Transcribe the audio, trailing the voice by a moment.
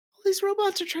these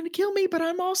robots are trying to kill me, but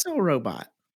I'm also a robot.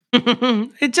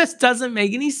 It just doesn't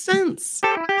make any sense.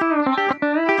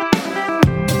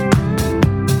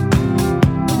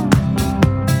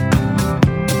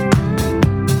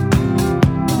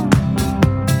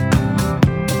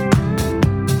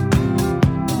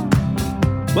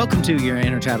 Welcome to Your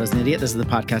Inner Child is an Idiot. This is the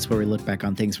podcast where we look back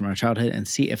on things from our childhood and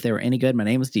see if they were any good. My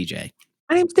name is DJ.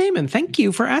 My name's Damon. Thank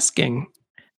you for asking.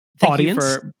 Thank Audience. you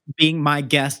for being my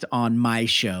guest on my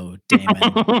show,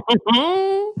 Damon.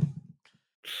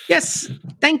 Yes,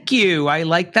 thank you. I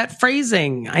like that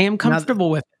phrasing. I am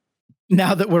comfortable with it.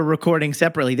 Now that we're recording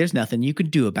separately, there's nothing you can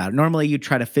do about it. Normally, you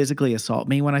try to physically assault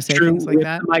me when I say things like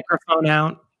that. The microphone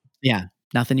out. Yeah,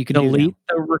 nothing you can do. Delete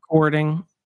the recording.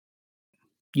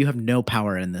 You have no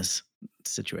power in this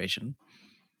situation.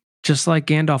 Just like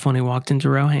Gandalf when he walked into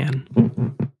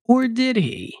Rohan. Or did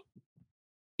he?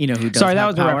 You know who does Sorry, that have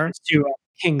was power? a reference to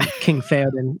King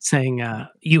Theoden saying,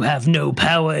 you have no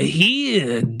power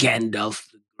here, Gandalf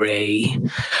the Grey.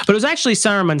 But it was actually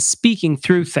Saruman speaking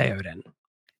through Theoden.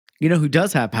 You know who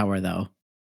does have power, though?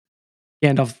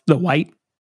 Gandalf the White.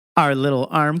 Our little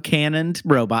arm-cannoned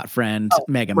robot friend,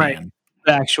 Mega right. Man.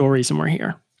 The actual reason we're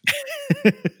here.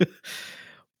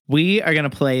 We are going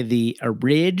to play the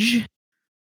Ridge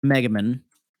Mega Man.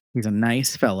 He's a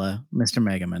nice fella, Mr.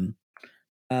 Mega Man.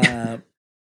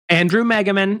 Andrew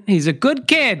Megaman. He's a good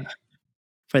kid.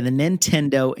 For the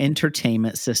Nintendo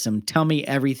Entertainment System. Tell me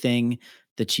everything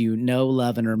that you know,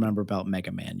 love, and remember about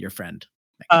Mega Man, your friend.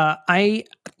 I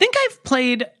think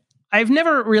I've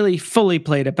never really fully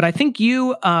played it, but I think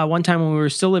you, one time when we were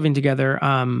still living together,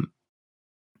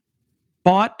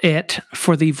 bought it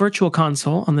for the Virtual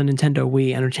Console on the Nintendo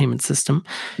Wii Entertainment System.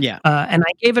 Yeah. And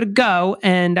I gave it a go,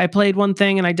 and I played one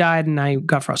thing, and I died, and I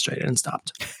got frustrated and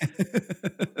stopped.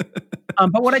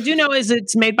 But what I do know is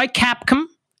it's made by Capcom,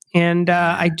 and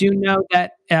I do know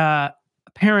that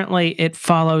apparently it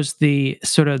follows the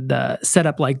sort of the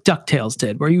setup like DuckTales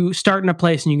did, where you start in a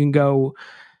place and you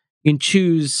can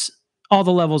choose, all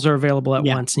the levels are available at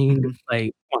once, and you can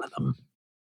play one of them.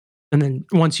 And then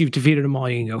once you've defeated them all,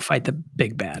 you can go fight the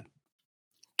big bad.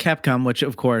 Capcom, which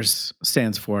of course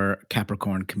stands for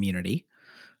Capricorn Community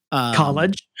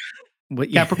College.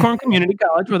 Capricorn Community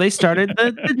College, where they started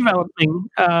the developing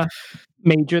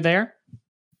major there.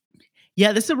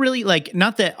 Yeah, this is a really, like,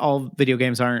 not that all video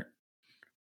games aren't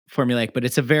formulaic, but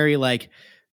it's a very, like,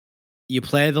 you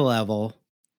play the level,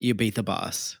 you beat the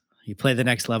boss. You play the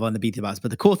next level and beat the boss. But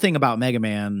the cool thing about Mega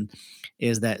Man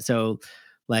is that, so,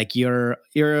 like, you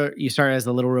start as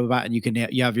a little robot, and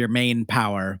you have your main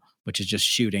power, which is just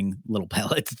shooting little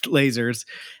pellets, lasers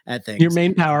at things. Your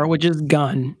main power, which is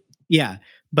gun. Yeah,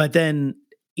 but then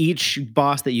each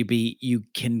boss that you beat, you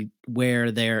can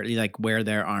wear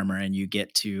their armor, and you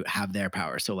get to have their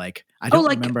power. So, like, I don't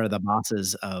remember the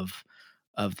bosses of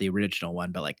the original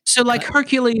one, but like, so like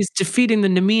Hercules defeating the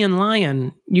Nemean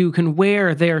lion, you can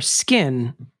wear their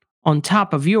skin on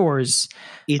top of yours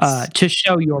to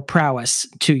show your prowess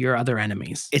to your other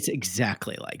enemies. It's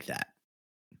exactly like that.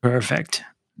 Perfect.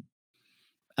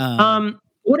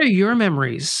 What are your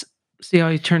memories? See how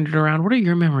you turned it around? What are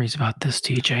your memories about this,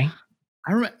 TJ?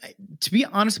 To be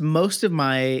honest, most of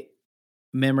my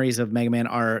memories of Mega Man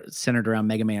are centered around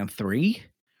Mega Man 3.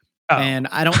 Oh. And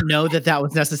I don't know that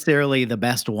was necessarily the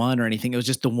best one or anything. It was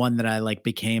just the one that I like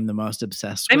became the most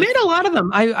obsessed with. I made a lot of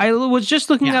them. I was just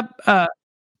looking up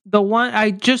the one.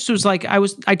 I just was like,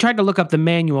 I tried to look up the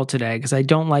manual today because I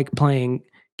don't like playing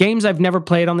games I've never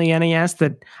played on the NES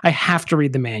that I have to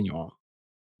read the manual.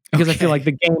 Because I feel like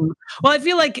the game, I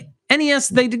feel like NES,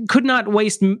 they could not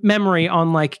waste memory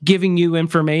on like giving you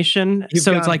information.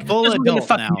 So it's like, full adult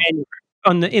now.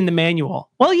 In the manual.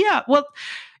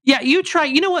 Yeah, you try.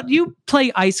 You know what? You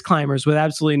play Ice Climbers with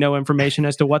absolutely no information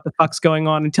as to what the fuck's going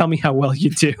on, and tell me how well you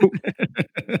do.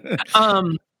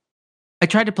 I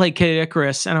tried to play Kid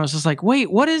Icarus, and I was just like,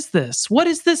 wait, what is this? What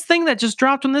is this thing that just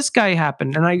dropped when this guy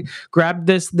happened? And I grabbed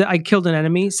this. I killed an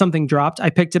enemy. Something dropped. I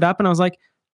picked it up, and I was like,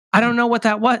 I don't know what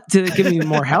that was. Did it give me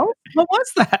more health? What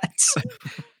was that?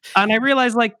 And I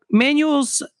realized, like,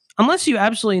 manuals, unless you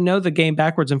absolutely know the game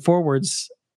backwards and forwards,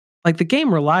 like the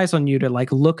game relies on you to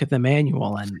like look at the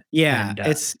manual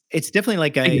it's definitely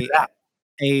like a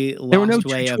lost there were no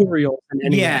way tutorials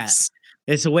in NES. Yeah,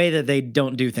 it's a way that they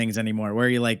don't do things anymore, where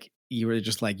you were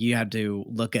just like, you had to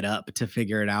look it up to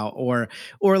figure it out, or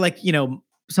like, you know,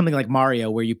 something like Mario,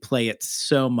 where you play it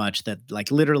so much that like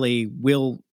literally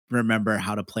we'll remember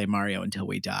how to play Mario until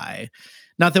we die.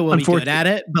 Not that we'll be good at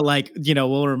it, but like, you know,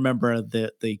 we'll remember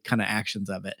the kind of actions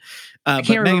of it. I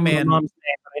can't remember Mega Man, my mom's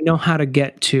name, but I know how to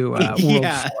get to World 4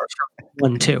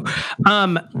 1, 2.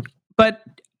 But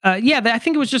I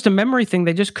think it was just a memory thing.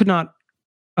 They just could not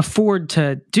afford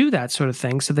to do that sort of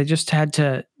thing, so they just had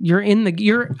to.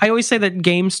 I always say that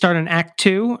games start in Act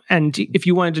 2, and if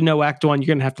you wanted to know Act 1, you're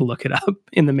going to have to look it up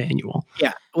in the manual.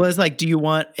 Yeah. Well, it's like, do you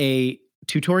want a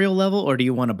tutorial level or do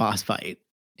you want a boss fight?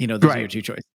 Those are your two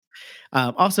choices.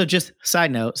 Also, just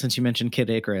side note, since you mentioned Kid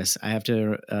Icarus, I have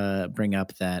to bring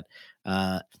up that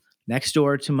next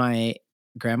door to my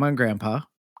grandma and grandpa,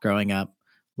 growing up,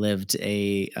 lived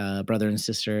a brother and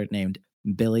sister named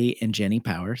Billy and Jenny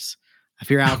Powers. If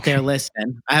you're out there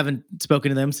listening, I haven't spoken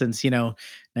to them since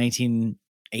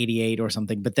 1988 or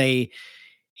something, but he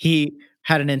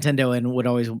had a Nintendo and would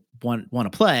always want to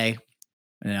play.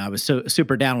 And I was so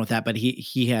super down with that, but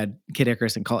he had Kid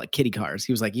Icarus and call it Kitty Cars.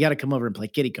 He was like, "You got to come over and play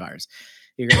Kitty Cars.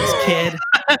 You're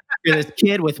this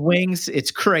kid with wings. It's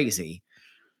crazy."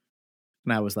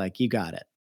 And I was like, "You got it."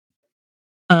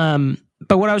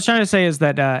 But what I was trying to say is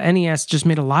that NES just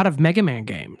made a lot of Mega Man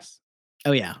games.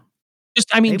 Oh yeah,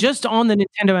 just on the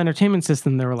Nintendo Entertainment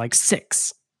System, there were like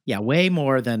 6. Yeah, way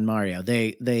more than Mario.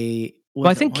 Well,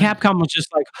 I think Capcom was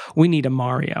just like, we need a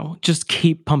Mario. Just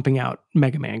keep pumping out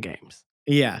Mega Man games.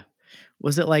 Yeah.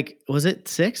 Was it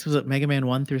 6? Was it Mega Man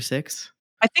 1 through 6?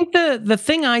 I think the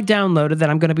thing I downloaded that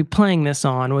I'm going to be playing this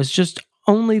on was just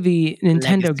only the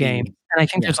Nintendo Legacy. game. And I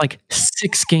think there's like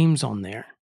 6 games on there.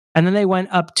 And then they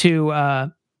went up to, I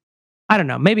don't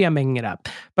know, maybe I'm making it up.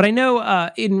 But I know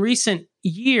in recent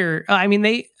year,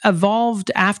 they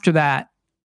evolved after that.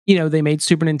 They made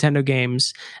Super Nintendo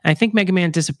games. And I think Mega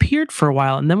Man disappeared for a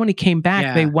while. And then when he came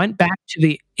back, they went back to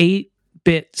the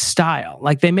 8-bit style.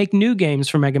 Like they make new games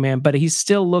for Mega Man, but he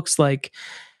still looks like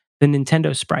the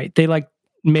Nintendo sprite. They like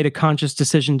made a conscious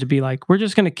decision to be like, we're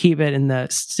just going to keep it in the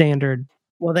standard.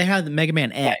 Well, they had the Mega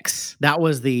Man X. That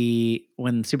was when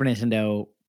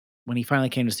he finally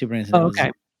came to Super Nintendo. Oh,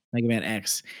 okay. Mega Man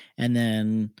X. And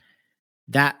then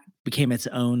that became its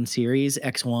own series,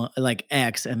 X1, like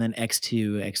X, and then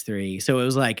X2, X3. So it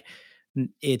was like,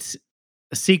 it's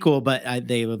a sequel, but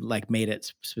they like made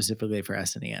it specifically for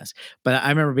SNES. But I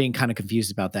remember being kind of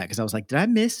confused about that because I was like, did I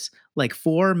miss like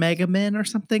 4 Mega Men or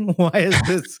something? Why is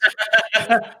this?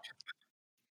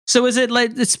 So is it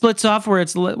like it splits off where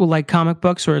it's like comic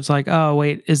books where it's like, oh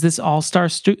wait, is this All-Star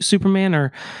Superman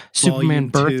or Superman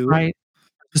Birthright?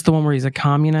 Is this the one where he's a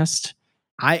communist?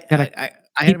 I had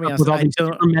to be honest,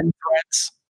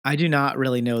 I do not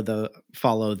really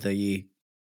follow the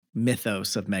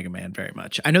mythos of Mega Man very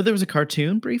much. I know there was a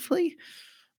cartoon briefly.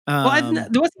 They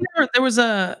had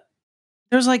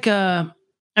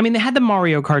the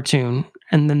Mario cartoon,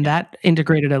 and then that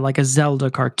integrated a Zelda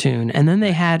cartoon, and then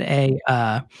they had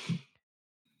a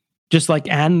just like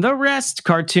and the rest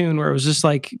cartoon where it was just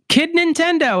like Kid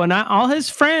Nintendo and all his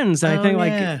friends, and I think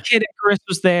Kid Icarus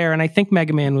was there, and I think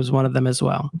Mega Man was one of them as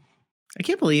well. I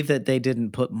can't believe that they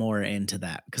didn't put more into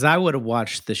that because I would have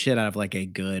watched the shit out of like a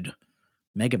good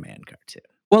Mega Man cartoon.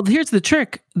 Well, here's the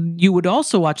trick. You would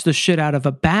also watch the shit out of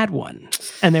a bad one.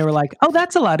 And they were like, oh,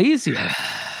 that's a lot easier.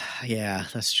 Yeah,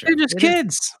 that's true. They're just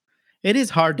kids. It is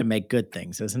hard to make good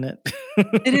things, isn't it?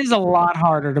 It is a lot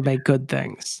harder to make good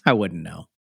things. I wouldn't know.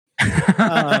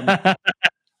 I'm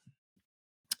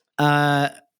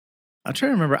trying to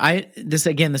remember.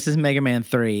 This is Mega Man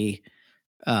 3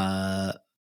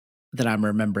 that I'm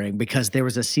remembering because there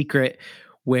was a secret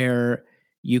where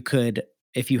you could,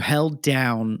 if you held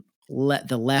down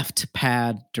the left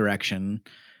pad direction,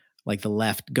 like the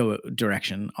left go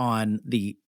direction on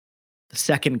the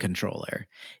second controller,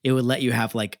 it would let you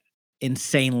have like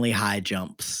insanely high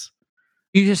jumps.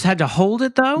 You just had to hold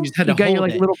it though? You just had to hold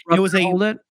it. Little hold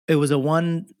it? It was a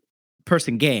one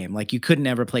person game. Like you couldn't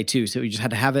ever play 2. So you just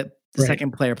had to have the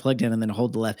second player plugged in and then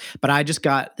hold the left. But I just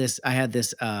got this, I had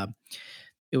this,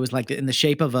 it was like in the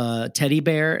shape of a teddy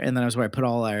bear. And then I was where I put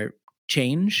all our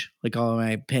change, like all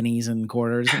my pennies and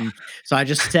quarters. And so I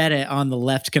just set it on the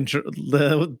left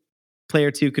the player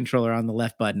 2 controller on the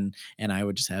left button. And I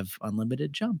would just have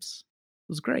unlimited jumps.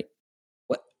 It was great.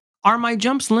 What? Are my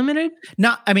jumps limited?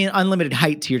 Unlimited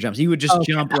height to your jumps. You would just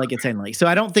jump like insanely. So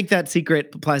I don't think that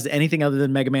secret applies to anything other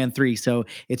than Mega Man 3. So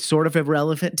it's sort of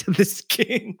irrelevant to this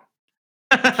game.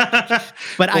 But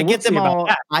I get them all.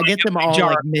 I get them all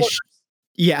like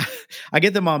yeah, I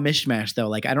get them all mishmash though.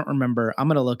 Like I don't remember. I'm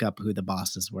gonna look up who the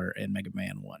bosses were in Mega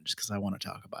Man 1 just because I want to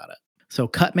talk about it. So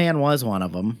Cutman was one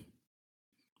of them.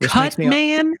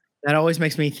 Cutman? That always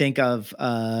makes me think of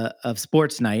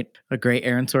Sports Night, a great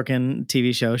Aaron Sorkin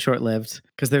TV show, short-lived.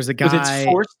 Because there's a guy with its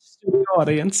forced studio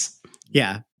audience.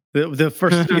 Yeah. The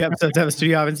first 3 episodes have a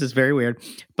studio audience. Is very weird.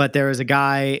 But there was a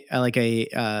guy, like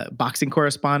a boxing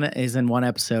correspondent, is in one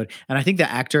episode. And I think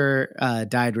the actor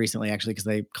died recently, actually, because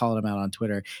they called him out on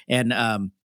Twitter. And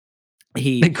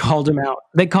He They called him out.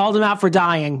 They called him out for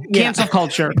dying. Yeah. Cancel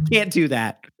culture. can't do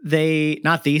that. They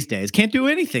not these days. Can't do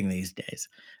anything these days.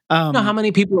 You know how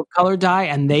many people of color die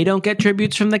and they don't get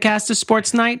tributes from the cast of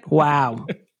Sports Night? Wow.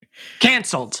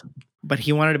 Canceled. But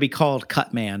he wanted to be called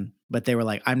Cut Man, but they were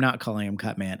like, I'm not calling him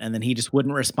Cut Man. And then he just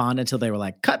wouldn't respond until they were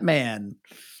like, Cut Man.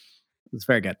 It's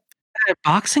very good. A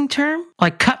boxing term?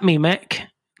 Like cut me, Mick.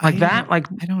 Like that? Like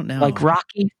I don't know. like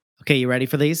Rocky? Okay, you ready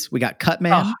for these? We got Cut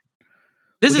Man. Oh.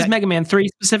 This We is got- Mega Man 3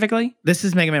 specifically? This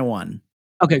is Mega Man 1.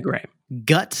 Okay, great.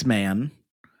 Guts Man.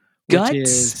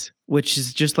 Guts? Which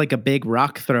is just like a big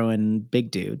rock throwing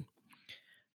big dude.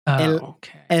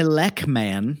 Okay. Elec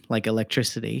Man, like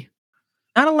electricity.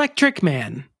 Not Electric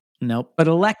Man, Nope. but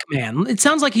Elec Man. It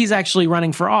sounds like he's actually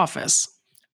running for office.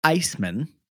 Iceman.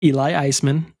 Eli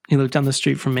Iceman. He lived down the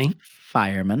street from me.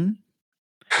 Fireman.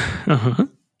 Uh-huh.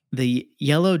 The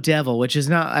Yellow Devil, which is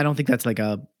not, I don't think that's like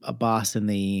a boss in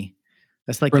the,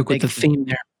 that's like Broke the with big the theme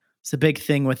there. It's a big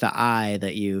thing with the eye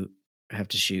that you have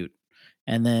to shoot.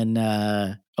 And then,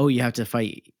 you have to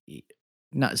fight,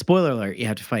 not spoiler alert, you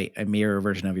have to fight a mirror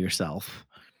version of yourself.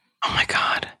 Oh my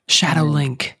God. Shadow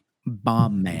Link.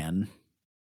 Bomb Man.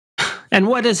 And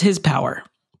what is his power?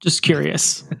 Just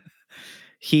curious.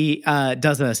 He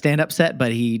does a stand-up set,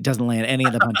 but he doesn't land any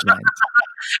of the punchlines.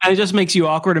 And it just makes you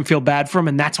awkward and feel bad for him.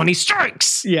 And that's when he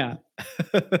strikes. Yeah.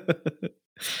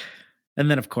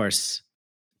 And then, of course,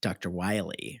 Dr.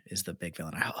 Wily is the big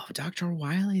villain. Oh, Dr.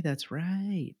 Wily, that's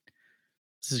right.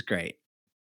 This is great.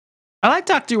 I like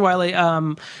Dr. Wily.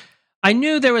 I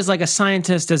knew there was like a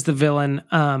scientist as the villain,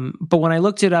 but when I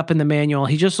looked it up in the manual,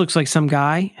 he just looks like some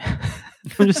guy.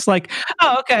 I'm just like,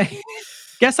 oh, okay.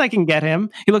 Guess I can get him.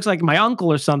 He looks like my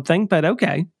uncle or something, but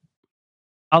okay.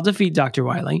 I'll defeat Dr.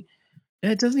 Wily.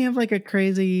 Doesn't he have like a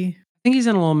crazy... I think he's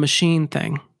in a little machine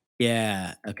thing.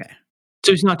 Yeah, okay.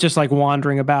 So he's not just like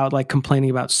wandering about, like complaining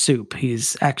about soup.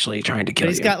 He's actually trying to kill But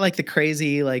he's you. got like the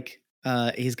crazy, like,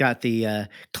 he's got the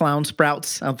clown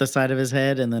sprouts out the side of his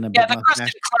head and then a Yeah, big the mustache.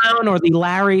 crusted clown or the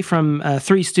Larry from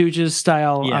Three Stooges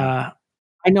style. Yeah.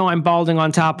 I know I'm balding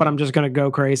on top, but I'm just going to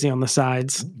go crazy on the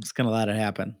sides. I'm just going to let it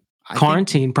happen. I think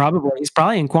Quarantine, probably. He's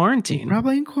probably in quarantine.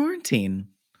 probably in quarantine.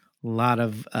 A lot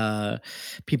of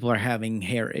people are having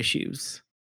hair issues.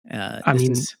 I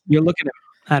mean, you're looking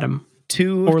at him.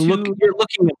 Two You're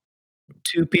looking at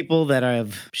two people that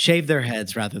have shaved their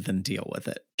heads rather than deal with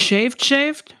it.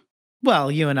 shaved?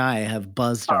 Well, you and I have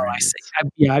buzzed our I heads.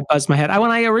 see. I buzzed my head. When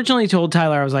I originally told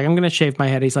Tyler, I was like, I'm going to shave my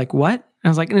head. He's like, what? I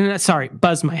was like, no, sorry,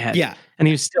 buzz my head. Yeah, And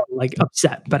he was still like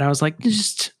upset, but I was like,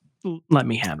 just let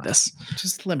me have this.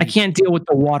 just let me. I can't deal with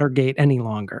the Watergate any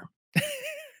longer.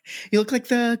 You look like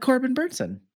the Corbin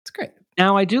Burnson. It's great.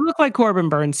 Now I do look like Corbin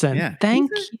Burnson. Yeah. Thank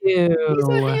you. He's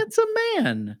a handsome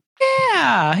man.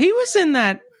 Yeah, he was in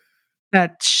that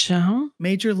show.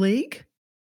 Major League.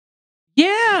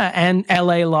 Yeah, and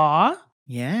LA Law.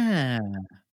 Yeah.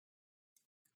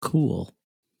 Cool.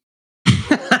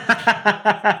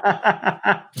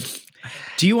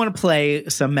 Do you want to play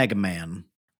some Mega Man?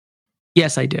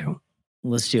 Yes, I do.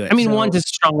 Let's do it. I mean, one's a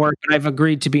strong word, but I've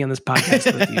agreed to be on this podcast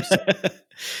with you.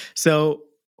 So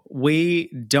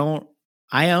we don't.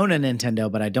 I own a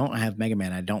Nintendo, but I don't have Mega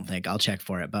Man. I don't think. I'll check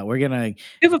for it. But we're gonna. You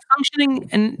have a functioning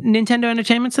Nintendo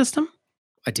Entertainment System?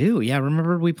 I do. Yeah.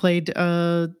 Remember we played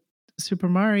Super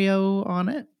Mario on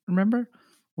it. Remember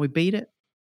we beat it.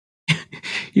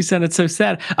 You said it's so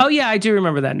sad. Oh yeah, I do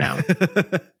remember that now.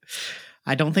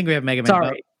 I don't think we have Mega Man.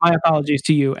 Sorry, my apologies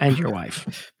to you and your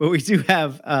wife. But we do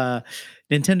have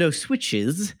Nintendo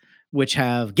Switches, which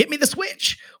have Get Me the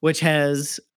Switch, which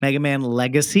has Mega Man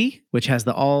Legacy, which has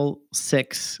all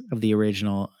 6 of the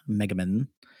original Mega Man.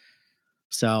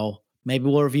 So maybe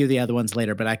we'll review the other ones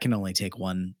later, but I can only take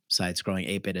one side-scrolling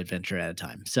 8-bit adventure at a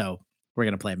time. So we're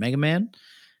going to play Mega Man,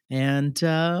 and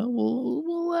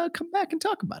we'll come back and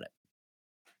talk about it.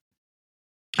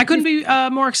 I couldn't be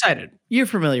more excited. You're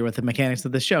familiar with the mechanics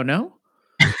of the show, no?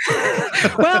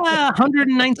 Well,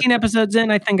 119 episodes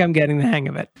in, I think I'm getting the hang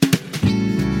of it.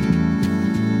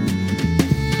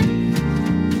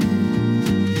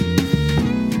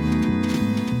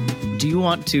 Do you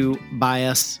want to buy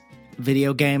us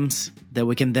video games that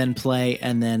we can then play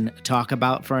and then talk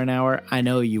about for an hour? I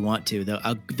know you want to.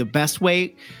 The best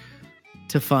way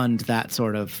to fund that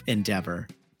sort of endeavor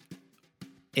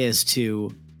is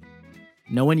to...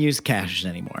 No one uses cash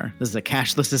anymore. This is a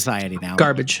cashless society now.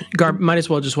 Garbage. Might as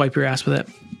well just wipe your ass with it.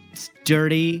 It's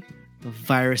dirty,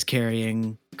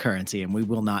 virus-carrying currency, and we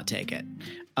will not take it.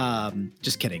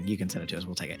 Just kidding. You can send it to us.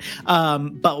 We'll take it.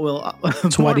 But we'll...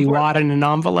 Sweaty wad in an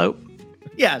envelope.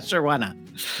 Yeah, sure. Why not?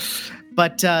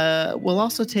 But we'll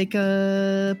also take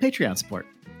Patreon support.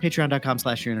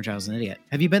 Patreon.com/YourInnerChildIsAnIdiot.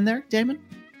 Have you been there, Damon?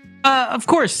 Of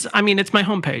course. I mean, it's my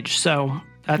homepage, so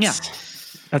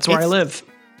that's where I live.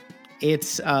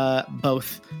 It's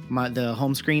both the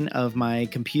home screen of my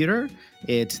computer.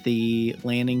 It's the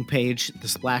landing page, the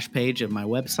splash page of my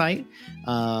website,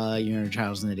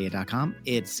 YourInnerChildIsAnIdiot.com.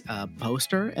 It's a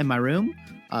poster in my room.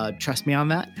 Trust me on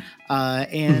that.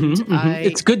 And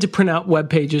it's good to print out web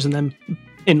pages and then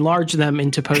enlarge them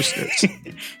into posters.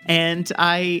 And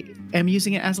I am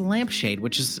using it as a lampshade,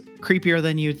 which is creepier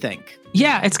than you'd think.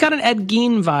 Yeah, it's got an Ed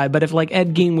Gein vibe, but if like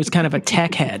Ed Gein was kind of a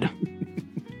tech head.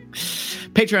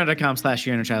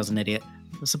 Patreon.com/YourInnerChildIsAnIdiot.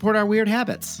 Support our weird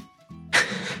habits.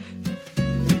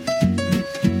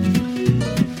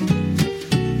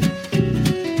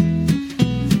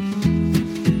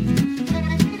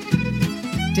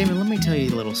 Damon, let me tell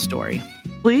you a little story.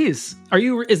 Please.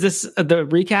 Is this the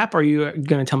recap, or are you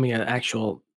going to tell me an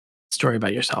actual story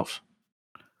about yourself?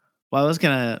 Well, I was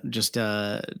going to just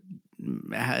tell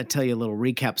you a little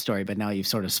recap story, but now you've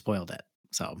sort of spoiled it.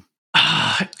 So,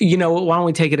 you know, why don't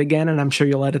we take it again, and I'm sure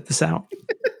you'll edit this out.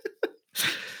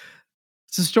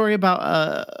 It's a story about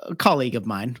a colleague of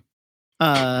mine,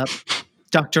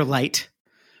 Dr. Light.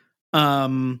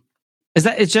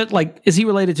 Is he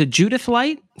related to Judith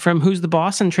Light from Who's the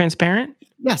Boss and Transparent?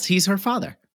 Yes, he's her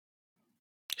father.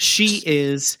 She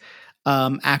is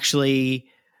actually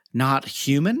not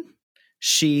human.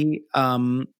 She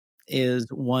is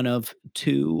one of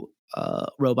two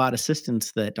robot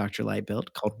assistants that Dr. Light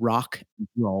built called Rock and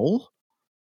Roll.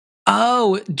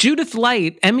 Oh, Judith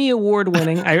Light, Emmy Award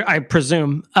winning, I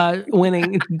presume,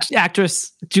 winning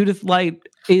actress Judith Light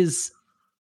is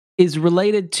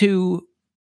related to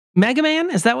Mega Man?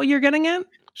 Is that what you're getting at?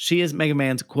 She is Mega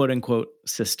Man's quote-unquote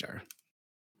sister.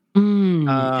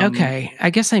 Okay. I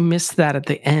guess I missed that at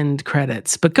the end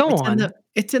credits, but go on.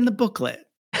 It's in the booklet.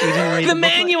 The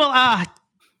manual.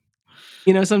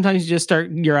 You know, sometimes you just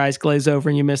your eyes glaze over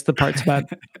and you miss the parts about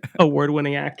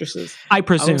award-winning actresses. I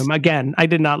presume. Again, I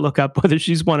did not look up whether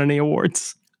she's won any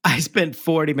awards. I spent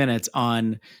 40 minutes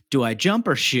on, do I jump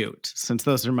or shoot? Since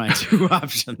those are my two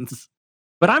options.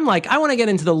 But I'm like, I want to get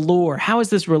into the lore. How is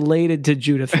this related to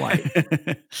Judith Light?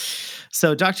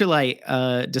 So Dr. Light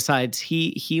decides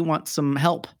he wants some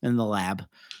help in the lab.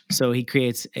 So he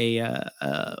creates he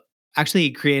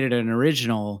created an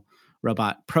original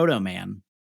robot, Proto Man.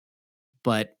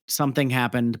 But something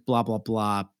happened, blah, blah,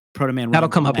 blah. Proto Man. That'll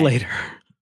come up later.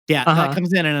 Yeah, that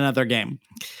comes in another game.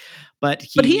 But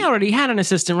he already had an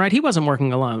assistant, right? He wasn't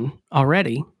working alone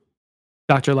already.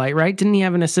 Dr. Light, right? Didn't he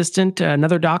have an assistant,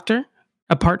 another doctor?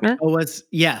 A partner?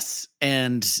 Yes.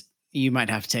 And you might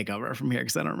have to take over from here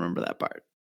because I don't remember that part.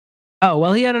 Oh,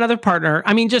 well, he had another partner.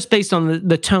 I mean, just based on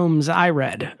the tomes I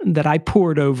read that I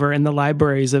poured over in the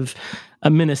libraries of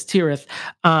Minas Tirith,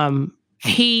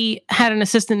 he had an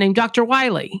assistant named Dr.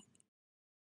 Wiley.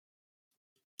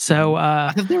 So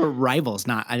I thought they were rivals.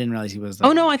 I didn't realize he was.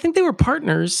 Oh no, I think they were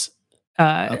partners.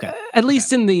 Okay. At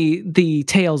least in the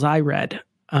tales I read.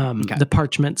 The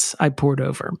parchments I poured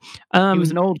over. He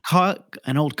was an old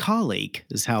colleague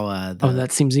is how.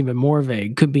 That seems even more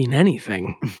vague. Could mean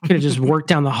anything. Could have just worked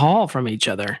down the hall from each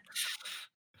other.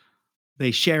 They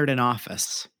shared an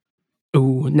office.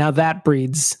 Ooh, now that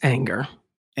breeds anger.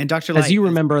 And Dr. Light, as you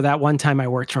remember that one time I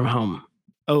worked from home.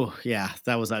 Oh yeah,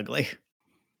 that was ugly.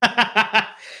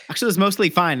 Actually, it was mostly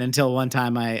fine until one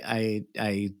time I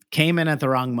came in at the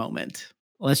wrong moment.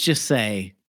 Let's just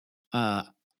say,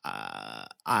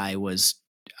 I was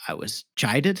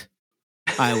chided.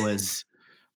 I was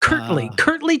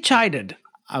curtly chided.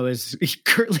 I was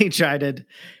curtly chided,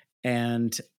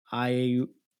 and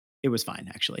it was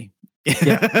fine actually.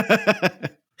 Yeah.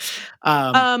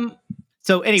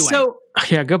 So anyway,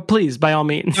 go please by all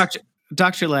means.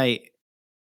 Dr. Light,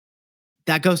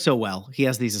 that goes so well. He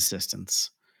has these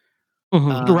assistants.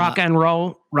 Mm-hmm. Rock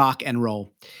and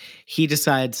roll. He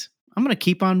decides, I'm going to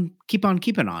keep on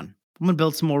keeping on. I'm going to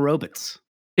build some more robots.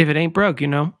 If it ain't broke, you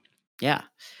know? Yeah.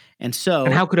 And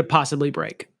how could it possibly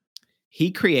break?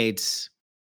 He creates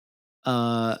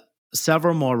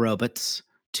several more robots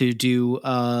to do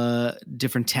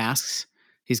different tasks.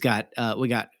 We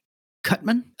got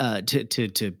Cutman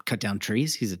to cut down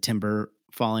trees. He's a timber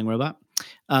falling robot.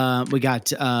 We got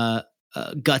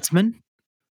Gutsman.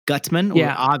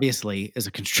 Gutsman, obviously, is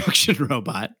a construction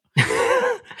robot.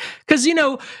 Because,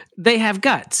 they have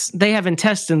guts. They have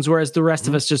intestines, whereas the rest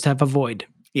of us just have a void.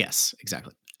 Yes,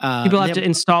 exactly. People have to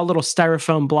install little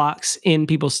styrofoam blocks in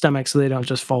people's stomachs so they don't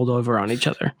just fold over on each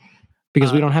other.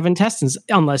 Because we don't have intestines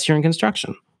unless you're in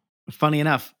construction. Funny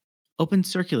enough, open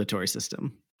circulatory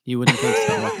system. You wouldn't think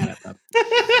so.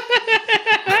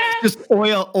 Just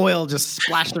oil just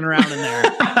splashing around in there.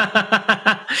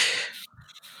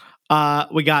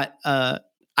 We got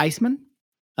Iceman,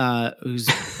 who's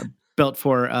built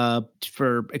for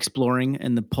exploring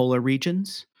in the polar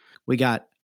regions. We got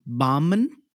Bombman.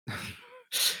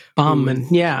 Bombman,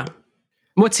 yeah.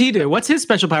 What's he do? What's his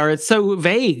special power? It's so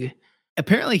vague.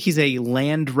 Apparently, he's a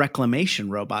land reclamation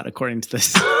robot, according to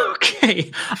this.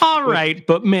 Okay, all right,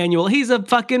 but Manuel, he's a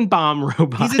fucking bomb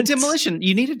robot. He's a demolition.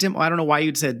 You need a I don't know why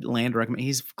you'd said land reclamation.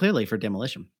 He's clearly for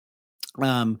demolition.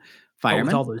 Fireman.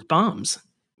 With all those bombs.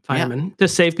 Fireman. To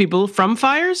save people from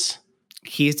fires?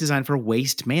 He is designed for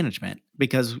waste management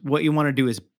because what you want to do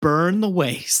is burn the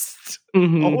waste.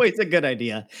 Mhm. Always a good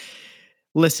idea.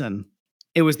 Listen,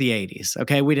 it was the 80s,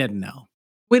 okay? We didn't know.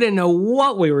 We didn't know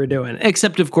what we were doing,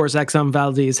 except, of course, Exxon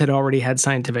Valdez had already had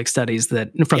scientific studies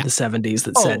that from the 70s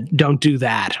that said, don't do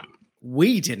that.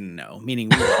 We didn't know, meaning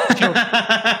we were children.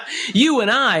 You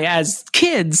and I, as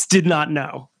kids, did not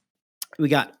know. We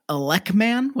got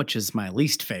Elecman, which is my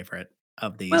least favorite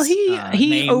of these. Well, he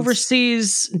names.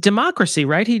 oversees democracy,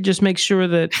 right? He just makes sure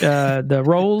that the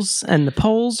rolls and the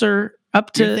polls are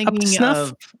up to snuff.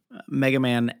 Of Mega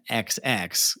Man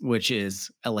XX, which is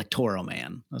Electoral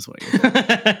Man. That's what you're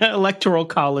thinking. Electoral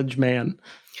College Man.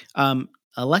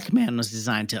 Elecman was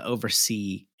designed to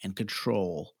oversee and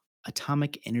control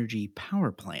atomic energy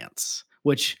power plants,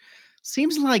 which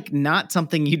seems like not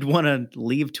something you'd want to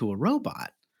leave to a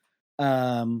robot.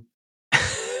 But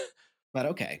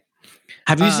okay.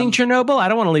 Have you seen Chernobyl? I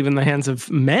don't want to leave in the hands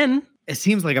of men. It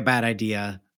seems like a bad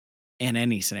idea in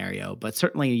any scenario, but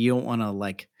certainly you don't want to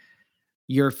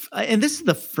and this is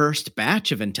the first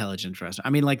batch of intelligence restaurant.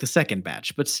 I mean, like the second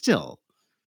batch, but still.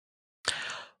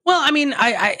 Well, I mean,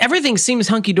 I everything seems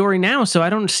hunky-dory now, so I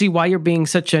don't see why you're being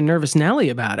such a nervous Nelly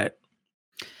about it.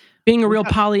 Being a real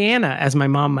Pollyanna, as my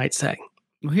mom might say.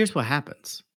 Well, here's what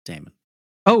happens, Damon.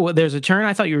 Oh, there's a turn?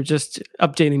 I thought you were just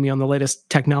updating me on the latest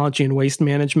technology in waste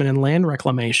management and land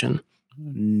reclamation.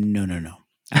 No.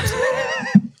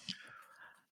 Absolutely.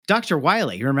 Dr.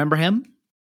 Wily, you remember him?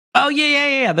 Oh,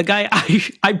 yeah. The guy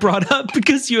I brought up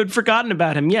because you had forgotten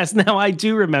about him. Yes, now I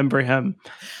do remember him.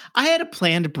 I had a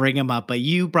plan to bring him up, but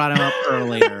you brought him up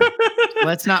earlier.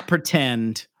 Let's not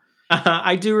pretend.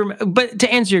 I do remember. But to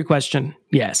answer your question,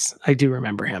 yes, I do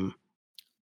remember him.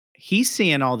 He's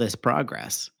seeing all this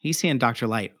progress. He's seeing Dr.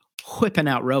 Light whipping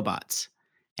out robots.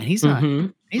 And he's not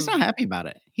happy about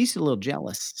it. He's a little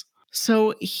jealous.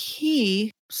 So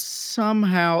he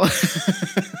somehow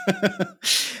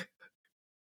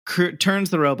turns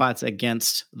the robots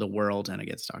against the world and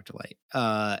against Dr. Light.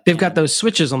 They've got those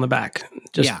switches on the back.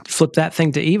 Just flip that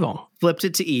thing to evil. Flipped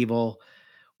it to evil.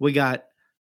 We got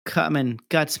Cutman,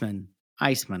 Gutsman,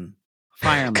 Iceman,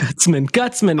 Fireman.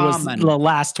 Gutsman was the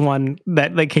last one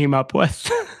that they came up with.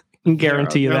 I can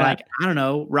guarantee you that. Like, I don't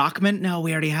know, Rockman? No,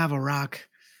 we already have a rock.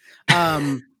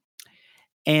 And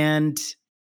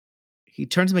he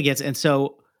turns him against, and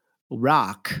so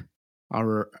Rock,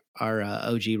 our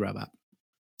OG robot,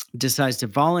 decides to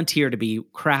volunteer to be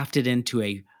crafted into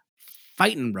a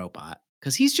fighting robot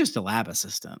because he's just a lab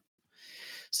assistant.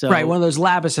 So right, one of those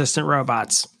lab assistant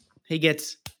robots. He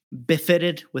gets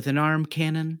befitted with an arm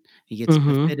cannon. He gets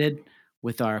befitted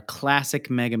with our classic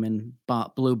Mega Man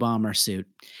blue bomber suit.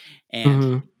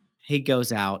 And he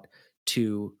goes out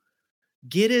to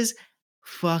get his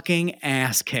fucking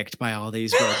ass kicked by all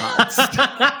these robots.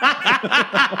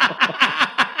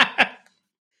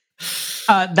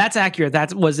 That's accurate.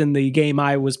 That was in the game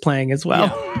I was playing as well.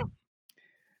 Yeah.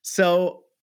 So,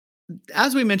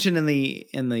 as we mentioned in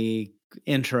the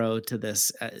intro to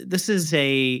this, this is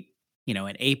an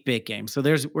 8-bit game. So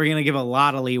we're going to give a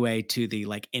lot of leeway to the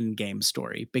in-game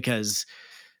story because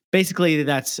basically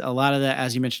that's a lot of the,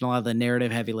 as you mentioned, a lot of the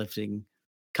narrative heavy lifting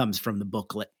comes from the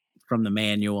booklet, from the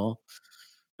manual.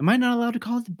 Am I not allowed to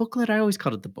call it the booklet? I always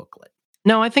called it the booklet.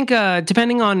 No, I think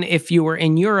depending on if you were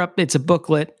in Europe, it's a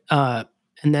booklet,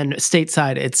 and then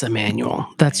stateside, it's a manual.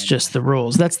 That's just the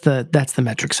rules. That's the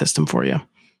metric system for you.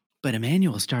 But a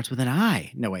manual starts with an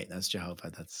I. No, wait, that's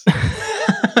Jehovah. That's.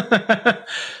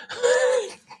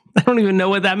 I don't even know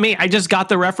what that means. I just got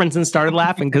the reference and started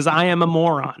laughing because I am a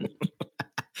moron.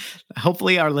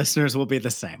 Hopefully, our listeners will be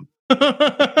the same.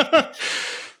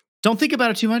 Don't think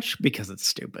about it too much because it's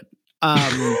stupid.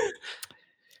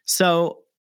 So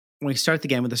when we start the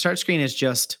game, the start screen is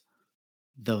just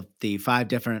the 5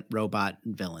 different robot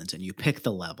villains, and you pick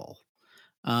the level.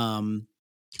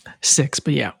 6,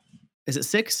 but yeah. Is it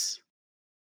 6?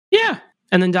 Yeah.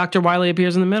 And then Dr. Wily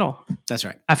appears in the middle. That's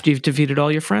right. After you've defeated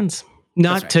all your friends.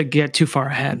 Not to get too far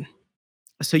ahead.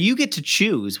 So you get to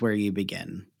choose where you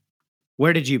begin.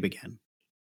 Where did you begin?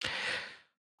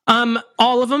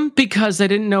 All of them, because I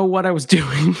didn't know what I was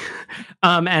doing,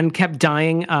 and kept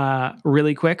dying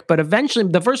really quick. But eventually,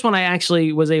 the first one I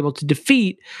actually was able to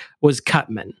defeat was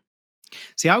Cutman.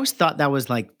 See, I always thought that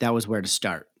was where to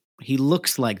start. He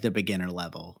looks like the beginner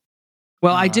level.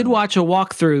 Well, I did watch a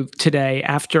walkthrough today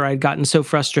after I'd gotten so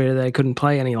frustrated that I couldn't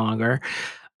play any longer.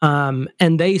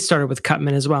 And they started with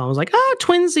Cutman as well. I was like, oh,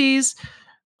 twinsies.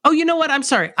 Oh, you know what? I'm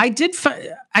sorry. I did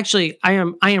actually. I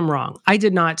am wrong. I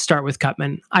did not start with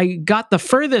Cutman. I got the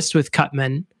furthest with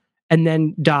Cutman, and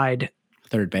then died.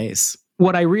 Third base.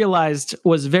 What I realized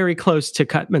was very close to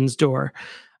Cutman's door.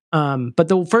 But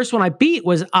the first one I beat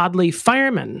was oddly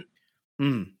Fireman.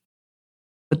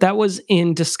 But that was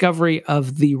in discovery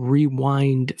of the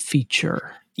rewind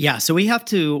feature. Yeah, so we have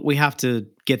to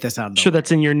get this out. Sure,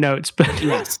 that's in your notes, but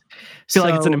yes, I feel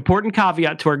like it's an important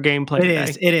caveat to our gameplay.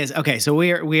 It is. Okay, so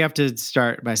we have to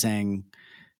start by saying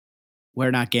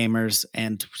we're not gamers,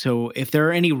 and so if there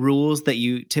are any rules that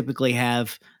you typically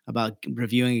have about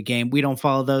reviewing a game, we don't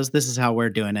follow those. This is how we're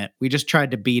doing it. We just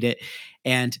tried to beat it,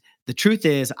 and the truth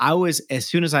is, as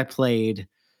soon as I played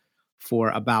for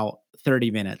about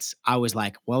 30 minutes, I was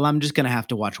like, well, I'm just going to have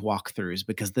to watch walkthroughs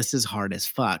because this is hard as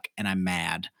fuck and I'm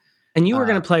mad. And you were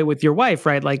going to play with your wife,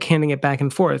 right? Like handing it back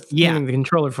and forth, handing the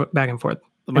controller back and forth.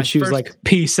 And she was like,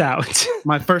 peace out.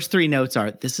 My first 3 notes are,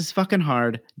 this is fucking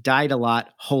hard, died a lot,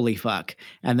 holy fuck.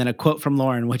 And then a quote from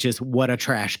Lauren, which is, what a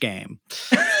trash game.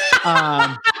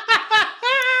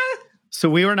 So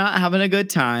we were not having a good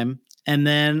time. And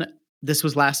then this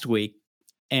was last week.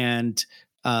 And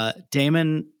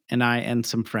Damon and I and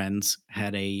some friends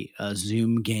had a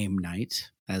Zoom game night,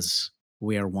 as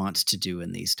we are wont to do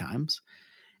in these times.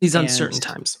 These uncertain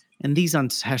times. And these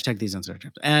hashtag these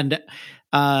uncertain times.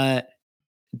 And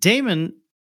Damon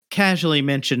casually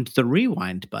mentioned the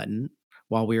rewind button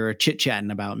while we were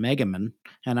chit-chatting about Mega Man.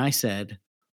 And I said,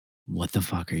 what the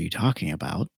fuck are you talking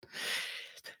about?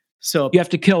 So you have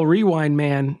to kill Rewind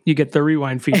Man. You get the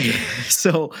rewind feature.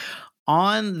 So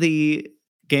on the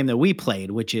game that we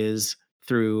played, which is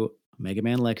through Mega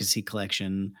Man Legacy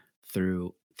Collection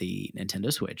through the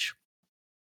Nintendo Switch.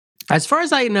 As far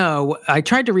as I know, I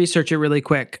tried to research it really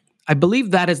quick. I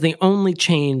believe that is the only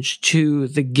change to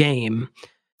the game.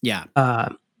 Yeah.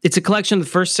 It's a collection of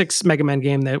the first 6 Mega Man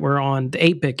games that were on the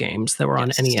 8-bit games that were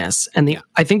on NES. And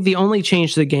I think the only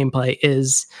change to the gameplay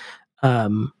is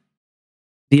the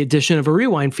addition of a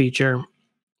rewind feature,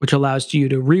 which allows you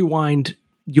to rewind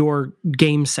your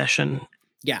game session.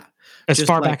 Yeah. As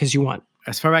far back as you want.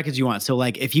 As far back as you want. So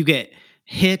like if you get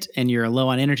hit and you're low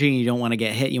on energy and you don't want to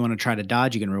get hit, you want to try to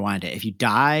dodge, you can rewind it. If you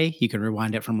die, you can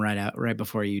rewind it from right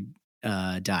before you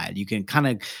died. You can kind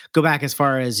of go back as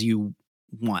far as you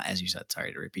want, as you said.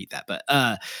 Sorry to repeat that. But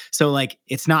so like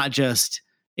it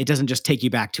doesn't just take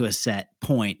you back to a set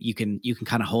point. You can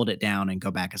kind of hold it down and go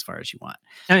back as far as you want.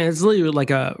 I mean, it's literally like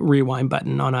a rewind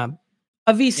button on a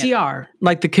VCR,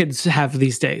 like the kids have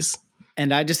these days.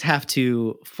 And I just have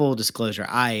to, full disclosure,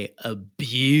 I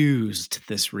abused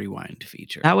this rewind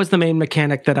feature. That was the main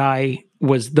mechanic that I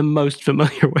was the most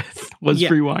familiar with, was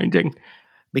rewinding.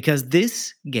 Because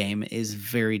this game is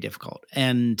very difficult.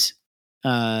 And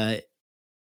can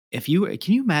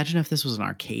you imagine if this was an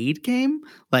arcade game?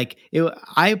 Like,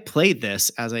 I played this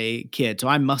as a kid, so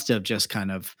I must have just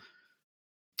kind of,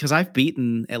 because I've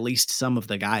beaten at least some of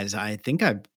the guys. I think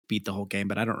I beat the whole game,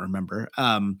 but I don't remember.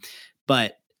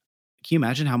 But can you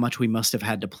imagine how much we must have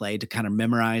had to play to kind of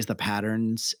memorize the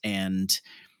patterns and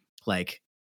like,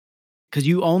 because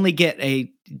you only get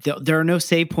there are no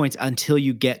save points until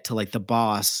you get to like the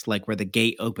boss, like where the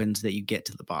gate opens that you get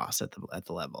to the boss at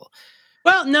the level.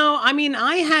 Well, no, I mean,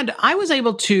 I was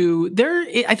able to,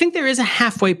 I think there is a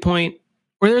halfway point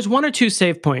where there's 1 or 2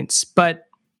 save points, but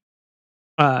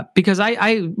because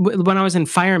when I was in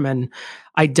Fireman,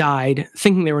 I died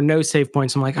thinking there were no save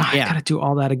points. I'm like, I gotta do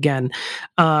all that again.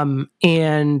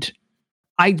 And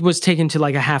I was taken to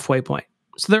like a halfway point.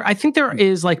 So I think there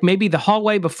is like maybe the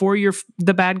hallway before you're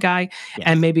the bad guy,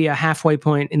 and maybe a halfway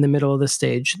point in the middle of the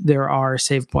stage. There are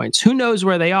save points. Who knows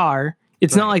where they are?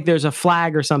 It's not like there's a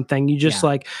flag or something. You just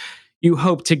like, you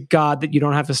hope to God that you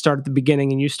don't have to start at the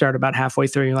beginning and you start about halfway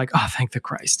through. And you're like, oh, thank the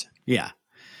Christ. Yeah.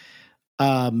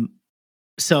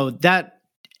 So that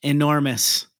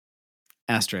enormous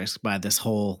asterisk by this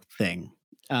whole thing.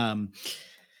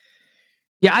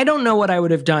 Yeah, I don't know what I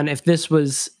would have done if this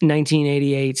was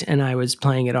 1988 and I was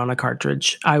playing it on a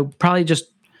cartridge. I would probably just,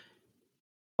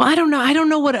 well, I don't know. I don't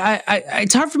know what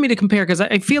it's hard for me to compare because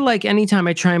I feel like anytime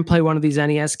I try and play one of these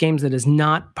NES games that is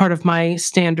not part of my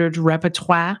standard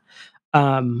repertoire,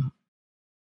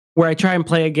 where I try and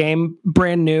play a game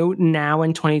brand new now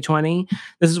in 2020.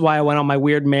 This is why I went on my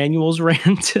weird manuals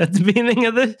rant at the beginning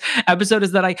of the episode,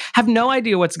 is that I have no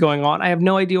idea what's going on. I have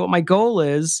no idea what my goal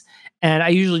is. And I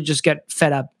usually just get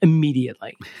fed up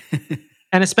immediately.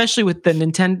 And especially with the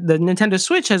Nintendo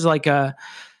Switch has like a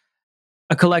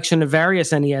collection of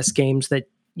various NES games that,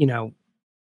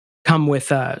 come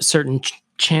with a certain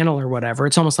channel or whatever.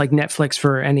 It's almost like Netflix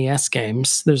for NES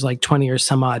games. There's like 20 or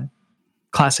some odd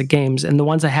classic games, and the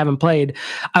ones I haven't played,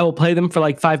 I will play them for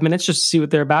like 5 minutes just to see what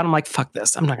they're about. I'm like, fuck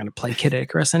this, I'm not going to play Kid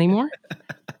Icarus anymore.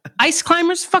 Ice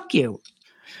Climbers, fuck you.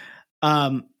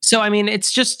 So I mean,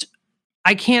 it's just,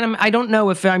 I don't know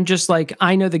if I'm just like,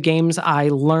 I know the games I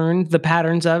learned the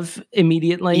patterns of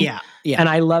immediately, yeah and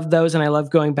I love those, and I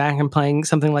love going back and playing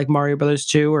something like Mario Brothers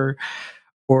 2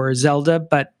 or Zelda,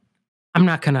 but I'm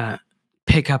not gonna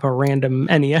pick up a random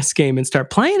NES game and start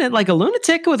playing it like a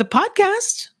lunatic with a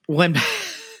podcast. When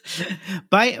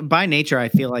by nature, I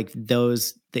feel like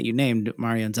those that you named,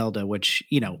 Mario and Zelda, which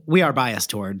we are biased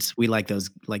towards. We like those.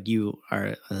 Like, you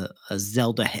are a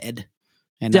Zelda head,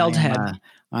 and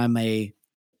I'm a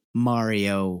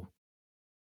Mario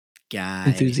guy.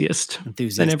 Enthusiast.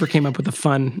 I never came up with a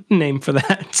fun name for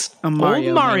that. A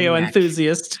Mario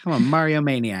enthusiast. I'm a Mario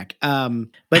maniac.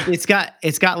 But it's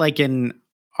got like an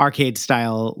arcade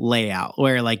style layout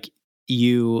where like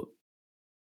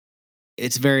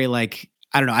it's very like,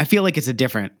 I don't know. I feel like it's a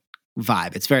different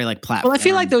vibe. It's very like platform. Well, I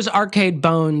feel like those arcade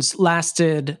bones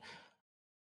lasted.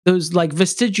 Those like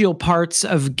vestigial parts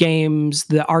of games,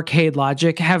 the arcade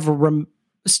logic have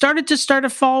started to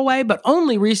fall away, but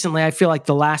only recently. I feel like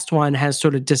the last one has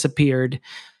sort of disappeared.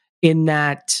 In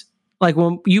that, like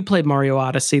when you played Mario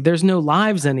Odyssey, there's no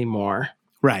lives anymore,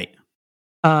 right?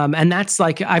 And that's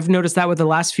like, I've noticed that with the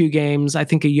last few games. I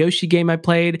think a Yoshi game I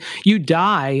played, you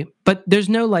die, but there's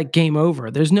no like game over.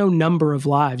 There's no number of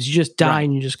lives. You just die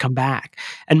and you just come back.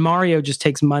 And Mario just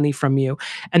takes money from you.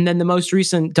 And then the most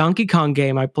recent Donkey Kong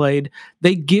game I played,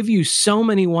 they give you so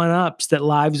many one-ups that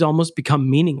lives almost become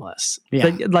meaningless.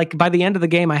 Yeah. Like by the end of the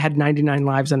game, I had 99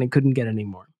 lives and I couldn't get any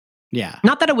more. Yeah.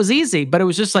 Not that it was easy, but it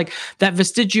was just like that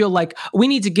vestigial, like, we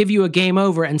need to give you a game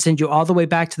over and send you all the way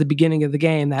back to the beginning of the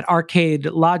game. That arcade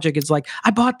logic is like,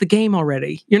 I bought the game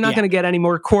already. You're not going to get any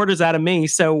more quarters out of me.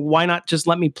 So why not just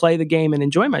let me play the game and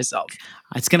enjoy myself?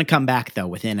 It's going to come back though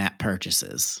with in-app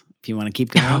purchases. If you want to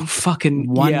keep going. Oh, fucking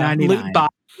 $1.99. Loot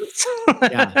boxes.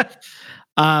 Yeah.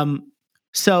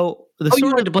 So you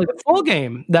wanted to play the full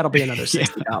game. That'll be another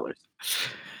 $60.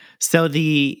 So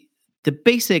the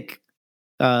basic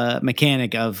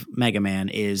mechanic of Mega Man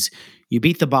is you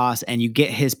beat the boss and you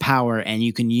get his power, and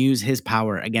you can use his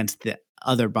power against the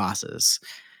other bosses.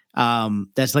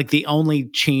 That's like the only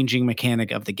changing mechanic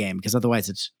of the game, because otherwise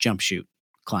it's jump, shoot,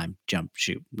 climb, jump,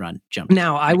 shoot, run, jump.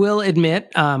 Now, I will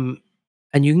admit,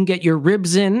 and you can get your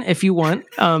ribs in if you want.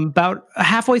 About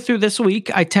halfway through this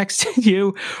week, I texted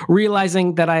you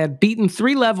realizing that I had beaten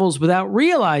 3 levels without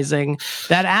realizing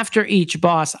that after each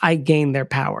boss, I gained their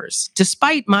powers.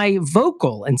 Despite my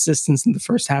vocal insistence in the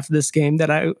first half of this game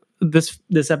that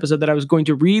this episode that I was going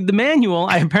to read the manual,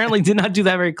 I apparently did not do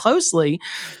that very closely.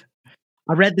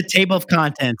 I read the table of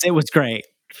contents. It was great.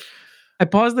 I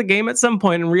paused the game at some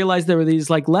point and realized there were these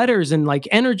like letters and like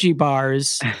energy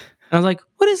bars. And I was like,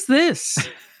 what is this?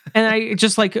 And I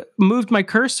just like moved my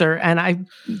cursor and I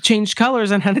changed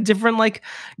colors and had a different like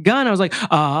gun. I was like,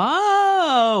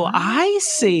 oh, I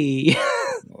see.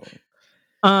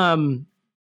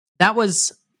 That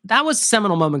was a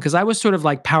seminal moment, because I was sort of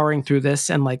like powering through this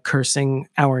and like cursing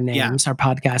our names, our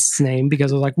podcast's name,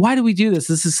 because I was like, why do we do this?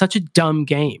 This is such a dumb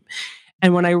game.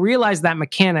 And when I realized that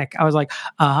mechanic, I was like,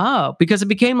 oh, because it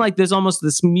became like there's almost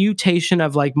this mutation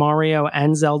of like Mario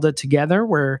and Zelda together,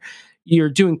 where you're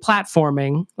doing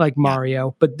platforming like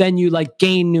Mario, but then you like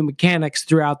gain new mechanics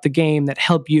throughout the game that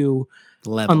help you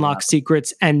unlock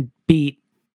secrets and beat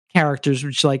characters,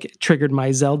 which like triggered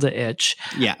my Zelda itch.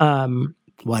 Yeah.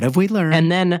 What have we learned?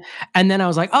 And then I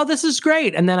was like, oh, this is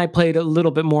great. And then I played a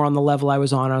little bit more on the level I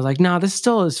was on. I was like, no, this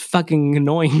still is fucking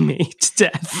annoying me to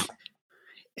death.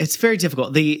 It's very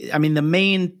difficult. The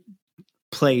main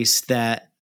place that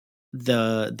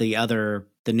the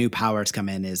new powers come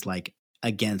in is like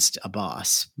against a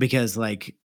boss, because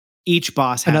like each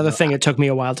boss has another thing it took me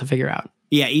a while to figure out.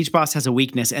 Yeah, each boss has a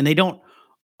weakness, and they don't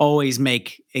always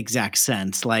make exact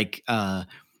sense. Like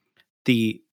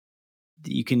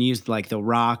you can use like the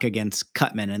rock against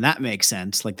Cutman, and that makes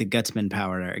sense. Like the Gutsman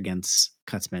power against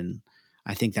Cutsman.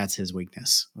 I think that's his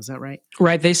weakness. Was that right?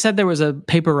 Right. They said there was a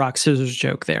paper, rock, scissors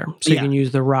joke there. So you can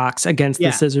use the rocks against the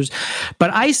scissors.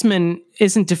 But Iceman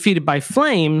isn't defeated by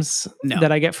flames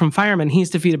that I get from firemen.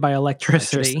 He's defeated by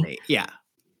electricity. Yeah.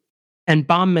 and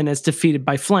Bombman is defeated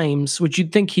by flames, which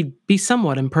you'd think he'd be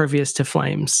somewhat impervious to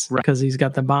flames because he's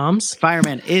got the bombs.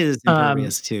 Fireman is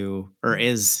impervious to, or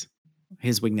is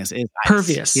his weakness is ice.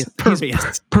 Pervious. He's pervious.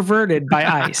 He's perverted by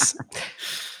ice.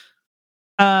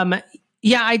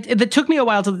 It took me a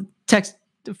while to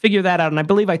figure that out, and I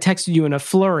believe I texted you in a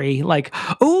flurry, like,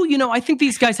 "Oh, I think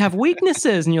these guys have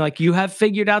weaknesses," and you're like, "You have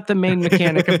figured out the main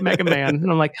mechanic of Mega Man,"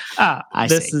 and I'm like,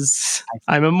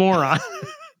 I'm a moron.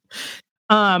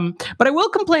 But I will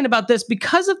complain about this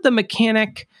because of the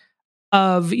mechanic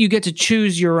of you get to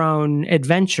choose your own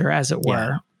adventure, as it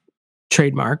were,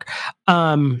 trademark.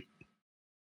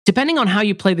 Depending on how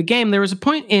you play the game, there was a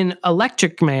point in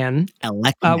Electric Man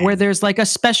where there's like a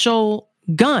special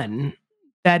gun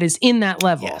that is in that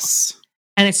level. Yes.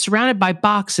 And it's surrounded by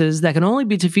boxes that can only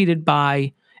be defeated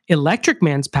by Electric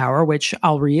Man's power, which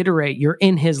I'll reiterate, you're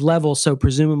in his level, so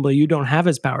presumably you don't have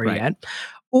his power yet.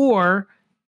 Or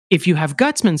if you have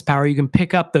Gutsman's power, you can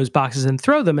pick up those boxes and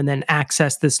throw them and then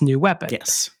access this new weapon.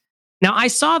 Yes. Now, I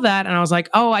saw that and I was like,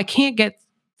 oh, I can't get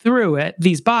through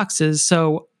these boxes,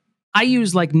 so I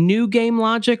use like new game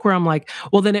logic where I'm like,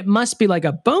 well, then it must be like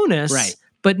a bonus,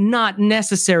 but not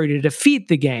necessary to defeat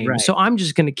the game. Right. So I'm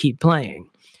just going to keep playing.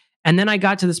 And then I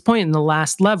got to this point in the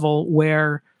last level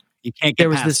where you can't get there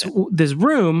was this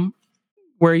room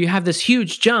where you have this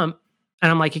huge jump,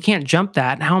 and I'm like, you can't jump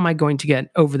that. How am I going to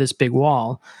get over this big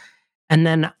wall? And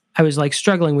then I was like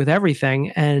struggling with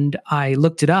everything, and I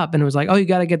looked it up, and it was like, oh, you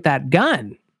got to get that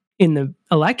gun in the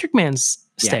Electric Man's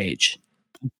stage.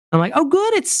 I'm like, oh,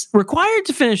 good. It's required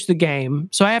to finish the game.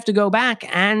 So I have to go back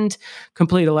and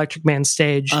complete Electric Man's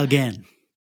stage again,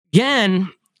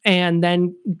 and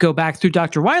then go back through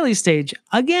Dr. Wily's stage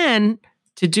again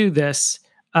to do this.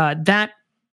 That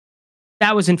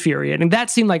was infuriating. That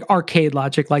seemed like arcade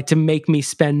logic, like to make me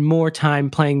spend more time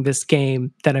playing this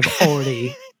game that I've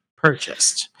already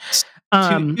purchased.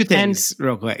 Two things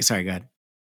real quick. Sorry, go ahead.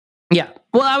 Yeah.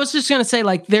 Well, I was just going to say,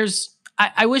 like,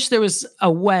 I wish there was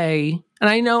a way, and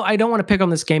I know I don't want to pick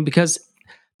on this game because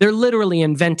they're literally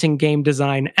inventing game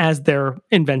design as they're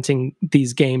inventing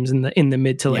these games in the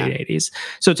mid to late 80s.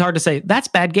 So it's hard to say that's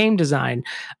bad game design,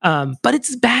 but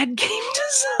it's bad game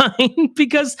design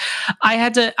because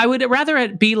I would rather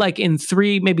it be like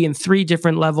maybe in three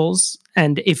different levels,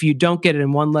 and if you don't get it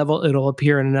in one level, it'll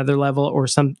appear in another level or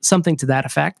something to that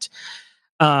effect.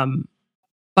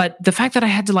 But the fact that I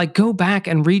had to like go back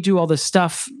and redo all this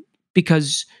stuff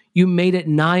because you made it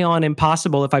nigh on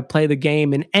impossible if I play the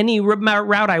game in any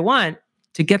route I want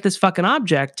to get this fucking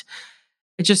object,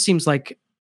 it just seems like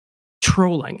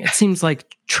trolling. It seems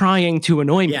like trying to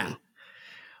annoy me. Yeah.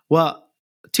 Well,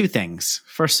 two things.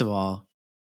 First of all,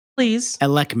 please.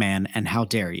 Elec Man, and how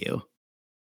dare you?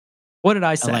 What did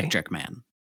I say? Electric Man.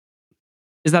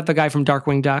 Is that the guy from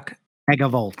Darkwing Duck?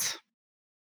 Megavolt.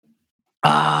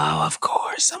 Oh, of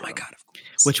course. Oh my God. Of course.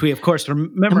 Which we, of course,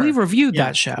 remember. And we've reviewed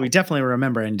that show. We definitely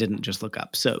remember and didn't just look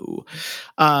up. So,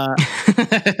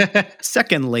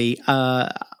 secondly,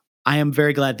 I am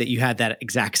very glad that you had that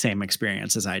exact same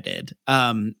experience as I did.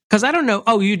 Because I don't know.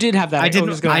 Oh, you did have that. I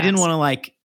didn't want to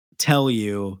like tell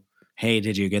you, hey,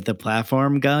 did you get the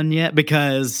platform gun yet?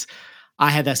 Because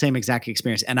I had that same exact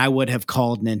experience, and I would have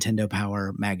called Nintendo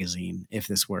Power Magazine if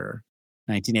this were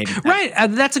 1980.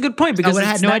 Right. That's a good point because I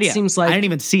had no idea. Seems like I didn't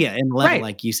even see it in the level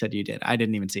like you said you did. I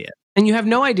didn't even see it. And you have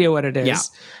no idea what it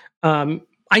is. Yeah.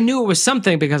 I knew it was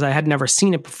something because I had never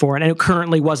seen it before, and it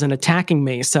currently wasn't attacking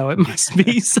me, so it must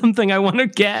be something I want to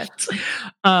get.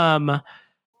 But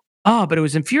it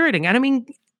was infuriating. And I mean,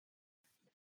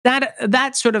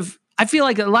 that sort of, I feel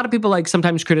like a lot of people like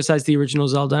sometimes criticize the original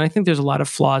Zelda, and I think there's a lot of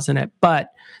flaws in it,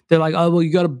 but they're like, oh, well,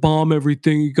 you got to bomb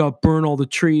everything. You got to burn all the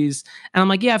trees. And I'm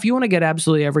like, yeah, if you want to get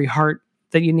absolutely every heart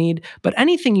that you need, but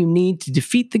anything you need to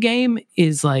defeat the game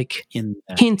is like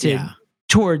hinted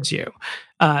towards you.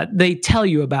 They tell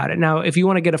you about it. Now, if you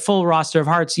want to get a full roster of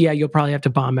hearts, you'll probably have to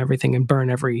bomb everything and burn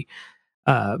every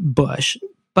bush.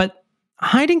 But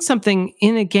hiding something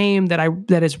in a game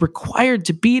that is required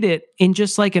to beat it in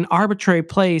just like an arbitrary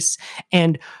place,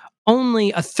 and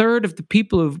only a third of the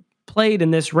people who've played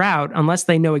in this route, unless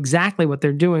they know exactly what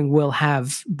they're doing, will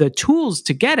have the tools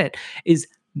to get it, is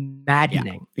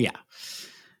maddening. Yeah.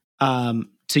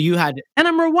 So you had, and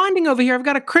I'm rewinding over here. I've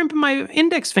got a crimp in my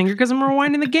index finger because I'm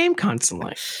rewinding the game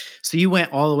constantly. So you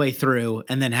went all the way through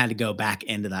and then had to go back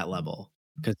into that level.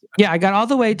 Yeah, I got all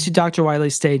the way to Dr.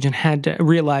 Wily's stage and had to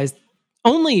realize,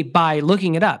 only by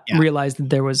looking it up, realized that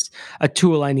there was a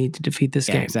tool I need to defeat this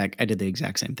game. I did the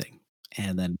exact same thing.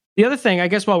 And then the other thing, I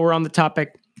guess, while we're on the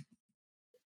topic,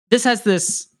 this has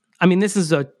this. I mean, this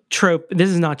is a trope. This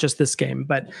is not just this game,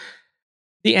 but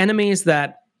the enemies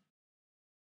that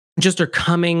just are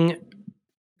coming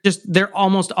they're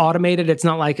almost automated. It's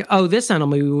not like, oh, this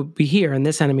enemy will be here and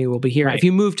this enemy will be here. Right. If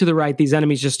you move to the right, these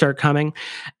enemies just start coming.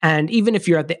 And even if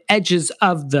you're at the edges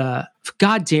of the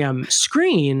goddamn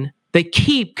screen, they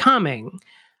keep coming.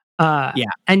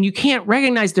 And you can't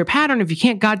recognize their pattern if you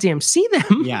can't goddamn see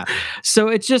them. Yeah. So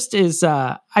it just is,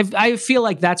 I feel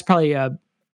like that's probably a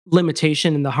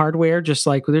limitation in the hardware. Just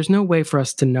like, well, there's no way for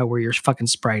us to know where your fucking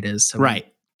sprite is. So Right.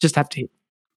 we just have to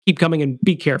keep coming and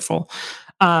be careful.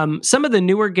 Some of the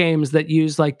newer games that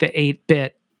use like the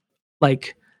 8-bit,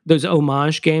 like those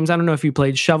homage games, I don't know if you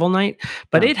played Shovel Knight,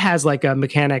 but it has like a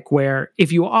mechanic where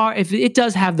if it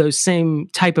does have those same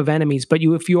type of enemies, but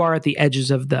if you are at the edges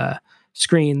of the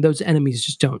screen, those enemies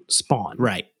just don't spawn.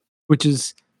 Right. Which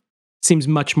seems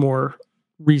much more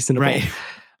reasonable. Right.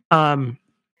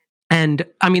 And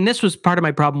I mean, this was part of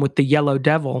my problem with the Yellow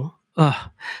Devil.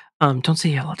 Don't say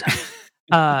Yellow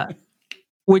Devil.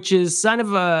 Which is kind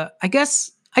of I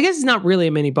guess it's not really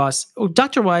a mini boss.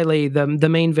 Dr. Wily, the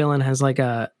main villain, has like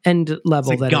a end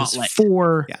level that gauntlet. Is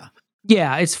 4.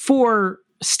 Yeah, it's 4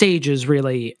 stages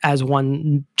really as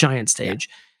one giant stage.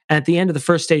 Yeah. And at the end of the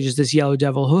first stage is this Yellow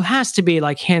Devil, who has to be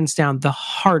like hands down the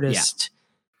hardest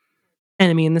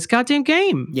enemy in this goddamn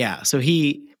game. Yeah, so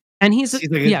he's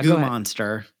like a goo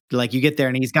monster. Like you get there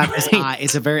and he's got this eye.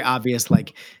 It's a very obvious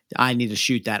like I need to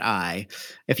shoot that eye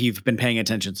if you've been paying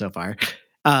attention so far.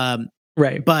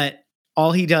 Right. But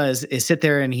all he does is sit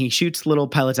there and he shoots little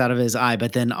pellets out of his eye,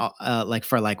 but then like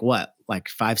for like what? Like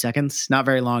 5 seconds? Not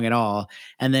very long at all.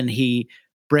 And then he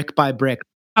brick by brick.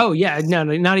 Oh yeah, no,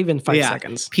 not even 5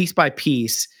 seconds. Piece by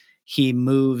piece, he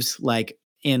moves like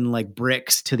in like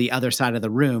bricks to the other side of the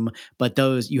room, but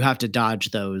those you have to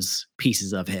dodge those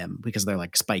pieces of him because they're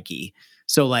like spiky.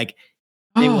 So like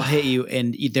they will hit you,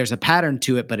 and there's a pattern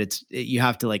to it, but you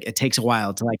have to like it takes a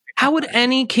while to like. How would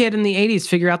any kid in the 80s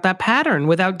figure out that pattern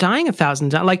without dying 1,000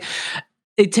 times? Like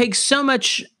it takes so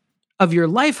much of your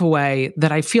life away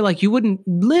that I feel like you wouldn't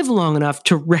live long enough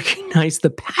to recognize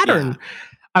the pattern. Yeah.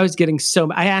 I was getting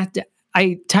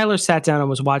Tyler sat down and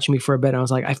was watching me for a bit, and I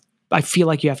was like, I feel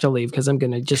like you have to leave because I'm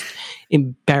going to just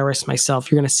embarrass myself.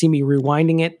 You're going to see me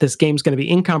rewinding it. This game's going to be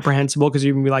incomprehensible because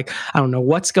you're going to be like, I don't know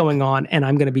what's going on. And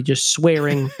I'm going to be just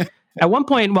swearing. At one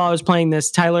point while I was playing this,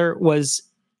 Tyler was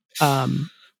in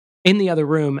the other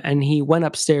room and he went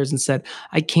upstairs and said,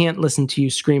 I can't listen to you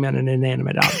scream at an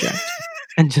inanimate object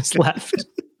and just left.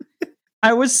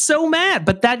 I was so mad.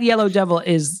 But that Yellow Devil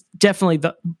is definitely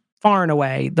far and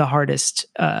away the hardest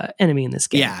enemy in this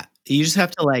game. Yeah. You just have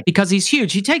to like... Because he's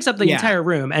huge. He takes up the entire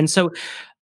room. And so,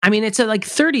 I mean, it's like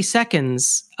 30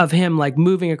 seconds of him like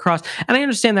moving across. And I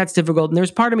understand that's difficult. And there's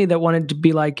part of me that wanted to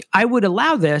be like, I would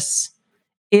allow this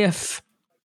if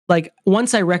like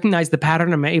once I recognize the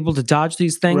pattern, I'm able to dodge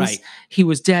these things. Right. He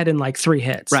was dead in like 3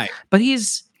 hits. Right. But he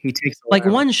takes like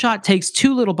one shot takes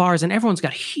 2 little bars and everyone's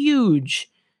got huge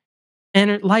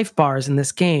life bars in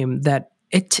this game that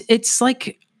it's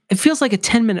like... It feels like a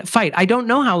 10-minute fight. I don't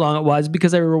know how long it was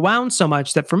because I rewound so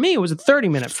much that for me, it was a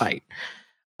 30-minute fight.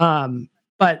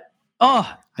 But,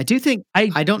 I do think,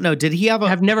 I don't know, did he have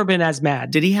I've never been as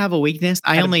mad. Did he have a weakness?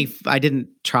 I didn't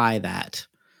try that.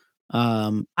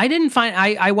 I didn't find,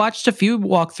 I watched a few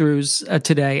walkthroughs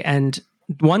today, and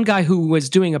one guy who was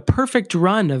doing a perfect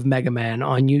run of Mega Man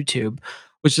on YouTube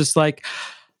was just like,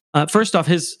 first off,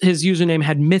 his username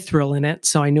had Mithril in it,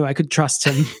 so I knew I could trust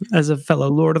him as a fellow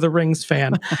Lord of the Rings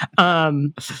fan.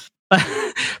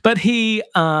 But he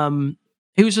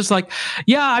was just like,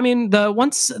 yeah, I mean,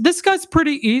 this guy's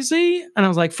pretty easy, and I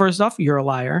was like, first off, you're a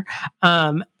liar.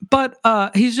 But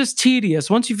he's just tedious.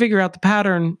 Once you figure out the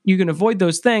pattern, you can avoid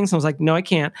those things. I was like, no, I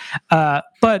can't.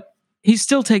 But he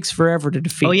still takes forever to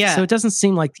defeat. Oh, yeah. So it doesn't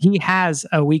seem like he has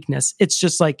a weakness. It's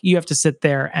just like you have to sit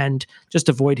there and just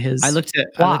avoid his. I looked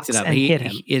it up. Hit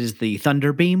him. It is the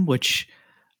Thunder Beam, which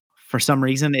for some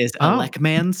reason is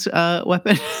Alec-Man's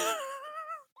weapon,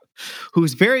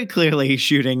 who's very clearly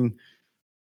shooting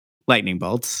lightning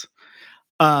bolts.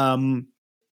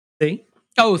 See?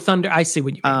 Oh, thunder. I see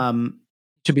what you mean.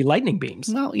 Should be lightning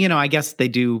beams. Well, I guess they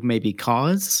do maybe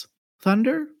cause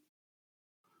thunder.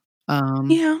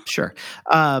 Yeah. Sure.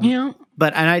 Yeah.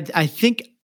 But I think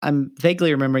I'm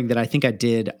vaguely remembering that I think I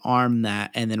did arm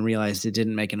that and then realized it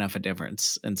didn't make enough of a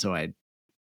difference. And so I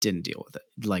didn't deal with it.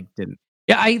 Didn't.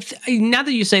 Yeah. I now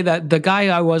that you say that, the guy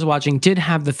I was watching did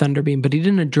have the thunder beam, but he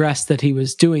didn't address that he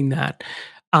was doing that.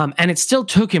 And it still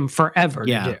took him forever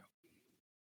to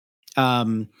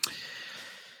do.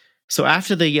 So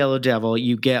after the Yellow Devil,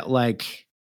 you get like,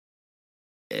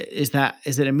 is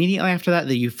it immediately after that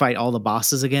you fight all the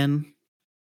bosses again?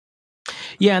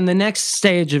 Yeah, in the next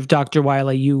stage of Dr.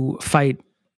 Wily, you fight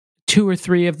 2 or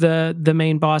 3 of the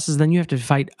main bosses. Then you have to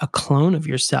fight a clone of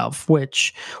yourself,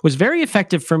 which was very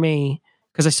effective for me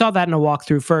because I saw that in a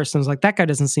walkthrough first and I was like, that guy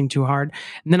doesn't seem too hard.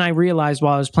 And then I realized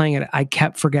while I was playing it, I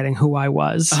kept forgetting who I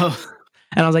was. Oh,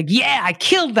 And I was like, yeah, I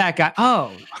killed that guy.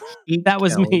 Oh, he that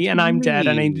was me, killed and I'm dead,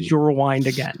 and I need me. to rewind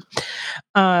again.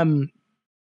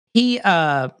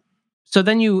 So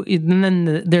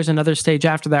then there's another stage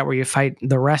after that where you fight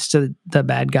the rest of the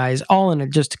bad guys, all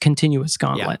in just a continuous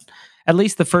gauntlet. At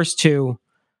least the first 2,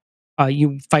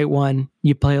 you fight one,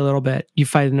 you play a little bit, you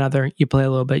fight another, you play a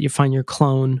little bit, you find your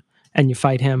clone, and you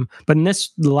fight him. But in the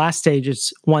last stage,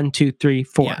 it's 1, 2, 3,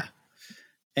 4. Yeah.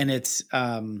 And it's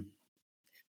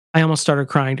I almost started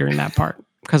crying during that part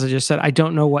because I just said, I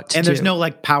don't know what to do. and there's no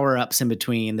like power ups in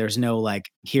between. There's no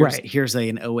like here's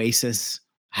an oasis,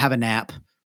 have a nap.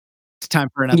 It's time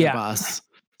for another boss.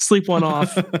 Sleep one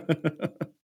off.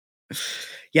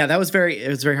 Yeah, it was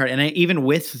very hard. And even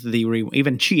with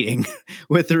even cheating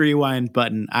with the rewind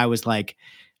button, I was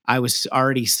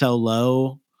already so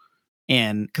low.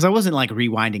 And because I wasn't like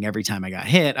rewinding every time I got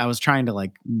hit, I was trying to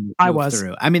like move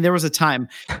through. I mean, there was a time,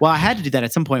 well, I had to do that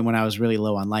at some point when I was really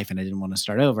low on life and I didn't want to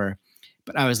start over.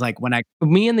 But I was like,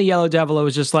 me and the Yellow Devil, I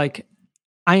was just like,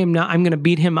 I'm going to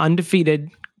beat him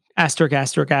undefeated, asterisk,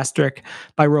 asterisk, asterisk,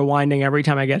 by rewinding every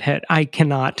time I get hit. I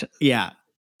cannot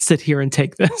sit here and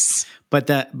take this. But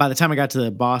by the time I got to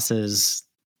the bosses,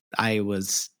 I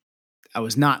was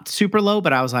not super low,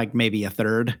 but I was like maybe a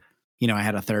third. I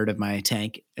had a third of my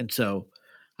tank. And so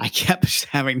I kept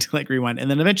having to like rewind.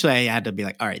 And then eventually I had to be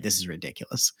like, all right, this is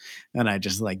ridiculous. And I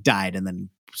just like died and then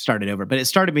started over. But it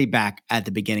started me back at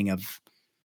the beginning of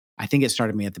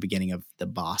the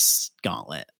boss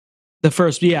gauntlet. The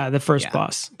first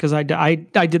boss. Because I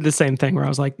did the same thing where I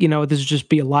was like, this would just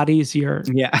be a lot easier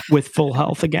with full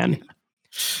health again.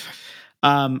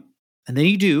 And then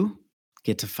you do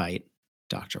get to fight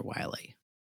Dr. Wily.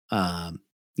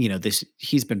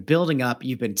 He's been building up.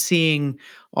 You've been seeing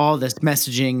all this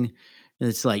messaging.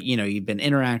 It's like, you've been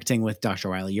interacting with Dr.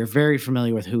 Wily. You're very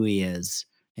familiar with who he is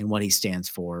and what he stands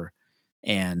for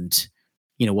and,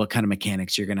 what kind of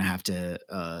mechanics you're going to have to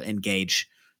engage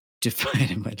to fight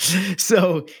him.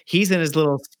 So he's in his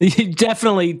little...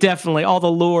 Definitely. All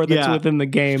the lore that's within the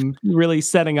game, really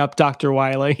setting up Dr.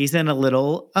 Wily. He's in a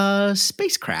little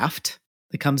spacecraft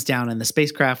that comes down and the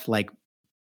spacecraft like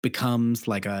becomes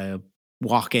like a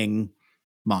walking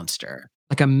monster,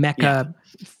 like a mecha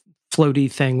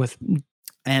floaty thing with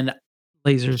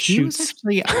laser shoots.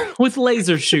 With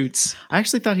laser shoots. I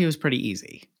actually thought he was pretty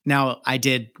easy. Now I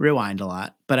did rewind a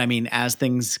lot, but I mean, as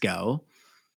things go,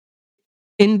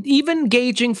 in even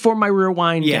gauging for my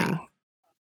rewinding,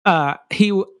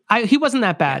 he wasn't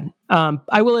that bad.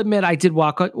 I will admit I did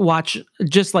watch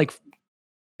just like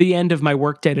the end of my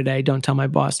workday today. Don't tell my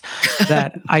boss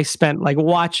that I spent like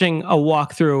watching a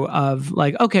walkthrough of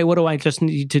like, okay, what do I just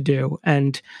need to do?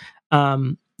 And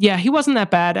he wasn't that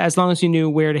bad as long as you knew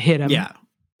where to hit him. Yeah,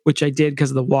 which I did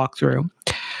because of the walkthrough.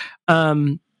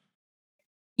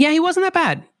 He wasn't that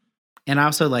bad. And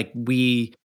also like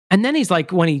and then he's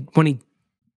like when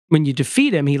you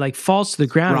defeat him, he like falls to the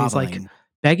ground. Groveling. He's like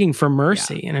begging for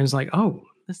mercy, and I was like, oh,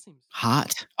 this seems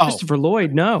hot. Christopher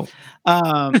Lloyd, no.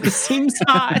 This seems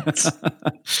hot.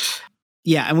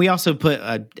 Yeah, and we also put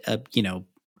a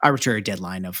arbitrary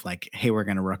deadline of like, hey, we're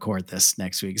going to record this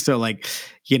next week. So like,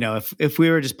 if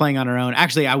we were just playing on our own,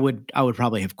 actually, I would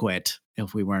probably have quit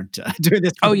if we weren't doing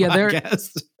this.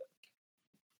 Podcast.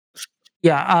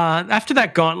 After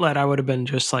that gauntlet, I would have been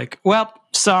just like, well,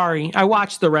 sorry. I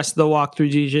watched the rest of the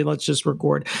walkthrough, DJ. Let's just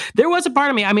record. There was a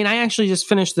part of me. I mean, I actually just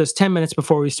finished this 10 minutes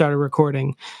before we started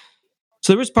recording.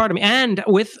 So there was part of me, and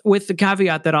with the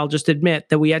caveat that I'll just admit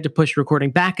that we had to push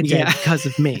recording back a day because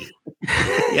of me. You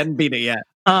hadn't beat it yet.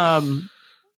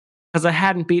 Because I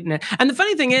hadn't beaten it. And the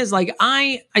funny thing is, like,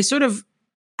 I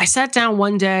sat down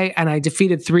one day and I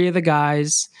defeated 3 of the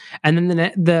guys, and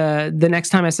then the next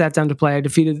time I sat down to play, I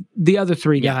defeated the other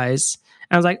 3 guys.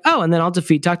 And I was like, oh, and then I'll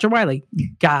defeat Dr. Wily.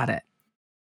 Got it.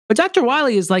 But Dr.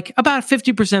 Wily is like about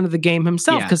 50% of the game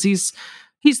himself because he's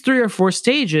 3 or 4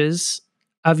 stages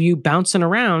of you bouncing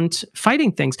around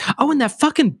fighting things. Oh, and that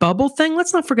fucking bubble thing.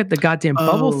 Let's not forget the goddamn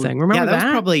bubble thing. Remember that? That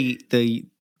was probably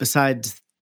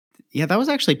that was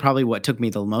actually probably what took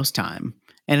me the most time.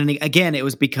 And again, it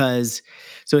was because,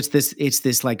 so it's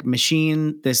this like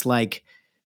machine, this like,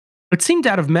 it seemed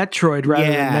out of Metroid rather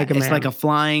than Mega Man. It's like a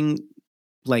flying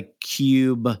like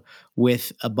cube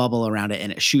with a bubble around it,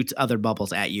 and it shoots other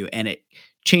bubbles at you, and it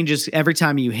changes every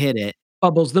time you hit it.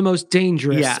 Bubbles, the most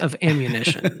dangerous of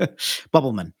ammunition.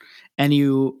 Bubbleman. And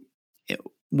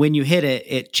when you hit it,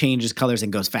 it changes colors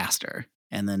and goes faster.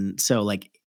 And then, so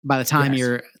like by the time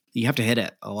you're you have to hit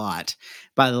it a lot.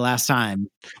 By the last time,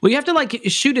 Well, you have to like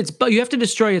shoot its, you have to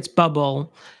destroy its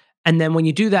bubble, and then when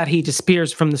you do that, he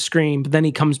disappears from the screen. But then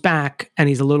he comes back, and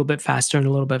he's a little bit faster and a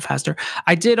little bit faster.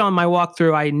 I did on my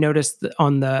walkthrough. I noticed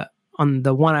on the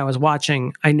one I was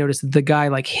watching, I noticed that the guy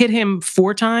like hit him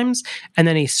 4 times, and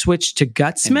then he switched to and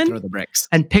Gutsman throw the bricks.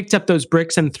 and picked up those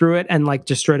bricks and threw it and like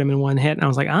destroyed him in one hit. And I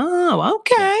was like, oh,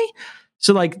 okay.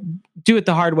 So like do it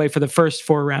the hard way for the first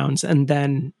 4 rounds, and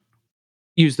then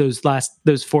use those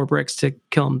 4 bricks to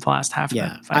kill him the last half.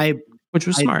 Yeah, of the fight, which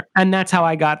was smart. And that's how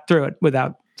I got through it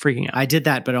without freaking out. I did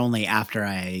that, but only after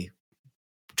I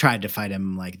tried to fight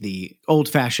him like the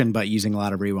old-fashioned, but using a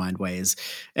lot of rewind ways,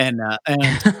 and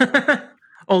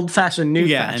Old fashioned, new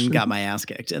yeah, fashion. and got my ass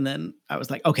kicked. And then I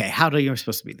was like, okay, how do you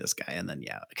supposed to beat this guy? And then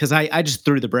because I just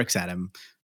threw the bricks at him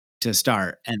to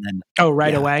start, and then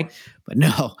away. But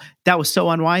no, that was so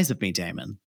unwise of me,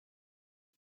 Damon.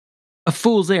 A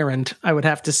fool's errand, I would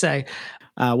have to say.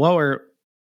 While we're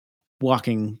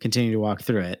continue to walk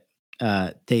through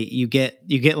it, you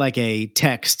get like a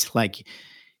text like,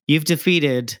 you've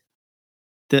saved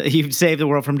the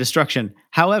world from destruction.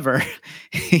 However,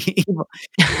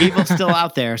 evil's still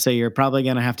out there, so you're probably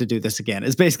gonna have to do this again.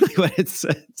 Is basically what it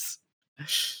says.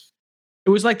 It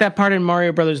was like that part in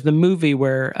Mario Brothers, the movie,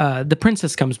 where the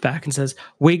princess comes back and says,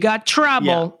 "We got trouble."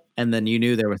 Yeah. And then you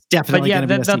knew there was definitely going to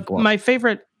be a sequel. My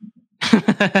favorite,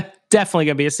 definitely going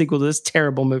to be a sequel to this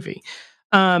terrible movie.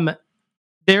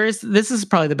 This is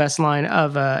probably the best line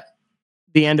of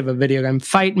the end of a video game.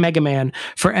 Fight Mega Man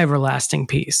for everlasting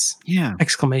peace. Yeah.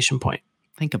 Exclamation point.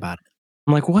 Think about it.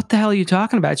 I'm like, what the hell are you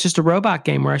talking about? It's just a robot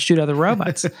game where I shoot other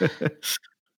robots.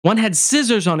 One had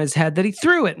scissors on his head that he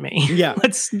threw at me. Yeah.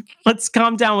 Let's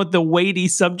calm down with the weighty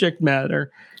subject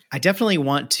matter. I definitely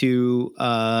want to,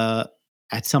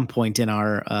 at some point in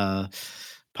our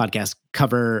podcast,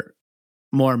 cover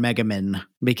more Mega Man,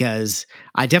 because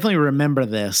I definitely remember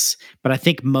this, but I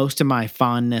think most of my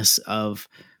fondness of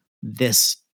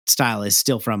this style is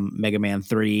still from Mega Man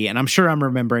 3, and I'm sure I'm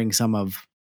remembering some of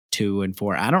 2 and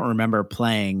 4. I don't remember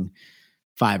playing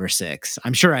 5 or 6.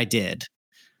 I'm sure I did.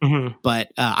 Mm-hmm.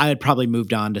 But I had probably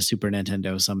moved on to Super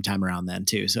Nintendo sometime around then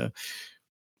too. So,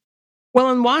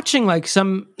 well, and watching like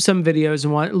some videos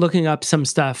and looking up some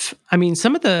stuff. I mean,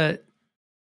 I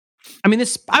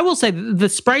will say the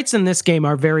sprites in this game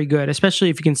are very good, especially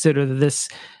if you consider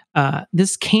that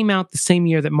this came out the same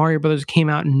year that Mario Brothers came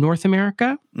out in North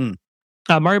America.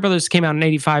 Mario Brothers came out in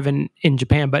 '85 in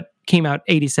Japan, but came out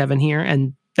 '87 here,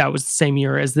 and that was the same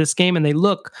year as this game, and they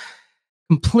look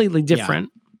completely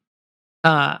different.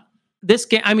 Yeah. This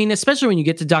game, I mean, especially when you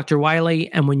get to Dr.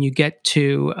 Wily and when you get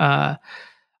to, the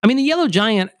Yellow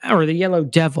Giant or the Yellow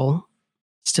Devil,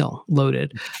 still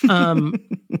loaded.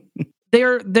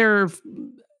 They're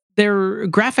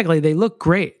graphically, they look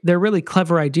great. They're really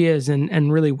clever ideas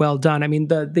and really well done. I mean,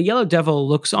 the Yellow Devil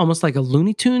looks almost like a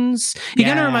Looney Tunes. He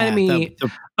kind of reminded me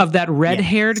of that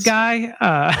red-haired guy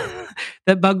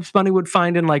that Bugs Bunny would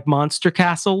find in like monster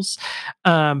castles.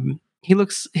 He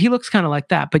looks kind of like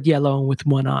that, but yellow and with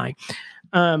one eye.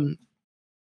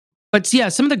 But yeah,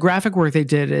 some of the graphic work they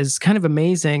did is kind of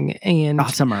amazing. And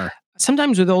awesomer.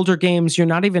 Sometimes with older games, you're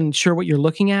not even sure what you're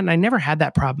looking at, and I never had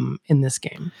that problem in this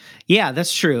game. Yeah,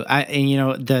 that's true.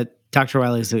 The Dr.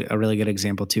 Wily is a really good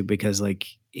example too, because like,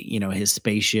 his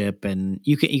spaceship, and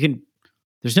you can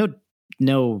there's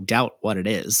no doubt what it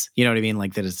is. You know what I mean?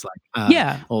 Like that it's like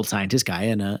old scientist guy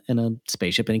in a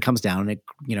spaceship, and he comes down and it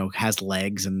has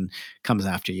legs and comes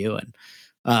after you, and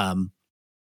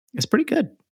it's pretty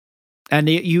good. And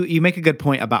you make a good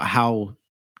point about how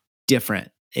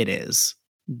different it is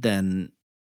than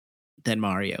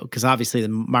Mario, because obviously the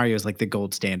Mario is like the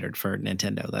gold standard for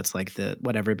Nintendo. That's like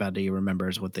what everybody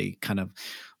remembers, what they kind of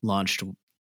launched,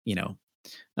 the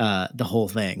whole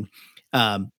thing.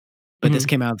 But this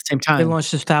came out at the same time. They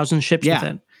launched 1,000 ships with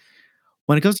it.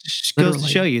 When it goes to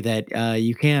show you that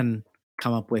you can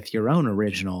come up with your own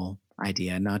original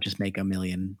idea and not just make a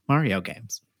million Mario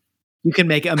games. You can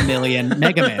make a million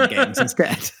Mega Man games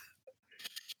instead.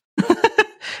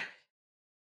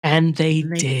 And they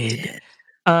did.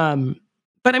 But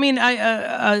I mean,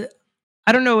 I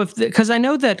don't know because I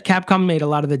know that Capcom made a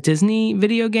lot of the Disney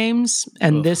video games,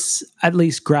 and this, at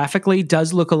least graphically,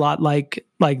 does look a lot like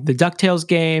the DuckTales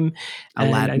game.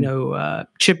 Aladdin. And I know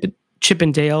Chip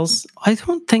and Dale's. I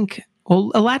don't think.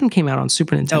 Well, Aladdin came out on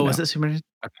Super Nintendo. Oh, was it Super Nintendo?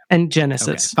 Okay. And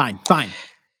Genesis. Okay. Fine.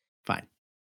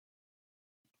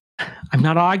 I'm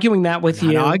not arguing that with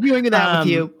you. With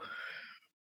you.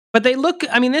 But they look.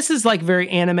 I mean, this is like very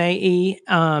anime-y,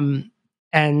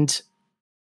 and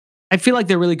I feel like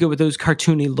they're really good with those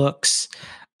cartoony looks.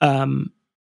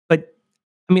 But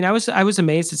I mean, I was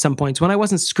amazed at some points when I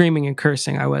wasn't screaming and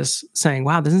cursing. I was saying,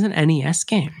 "Wow, this is an NES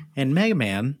game." And Mega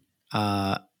Man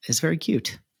is very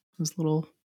cute. His little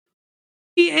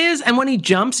He is, and when he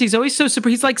jumps, he's always so super.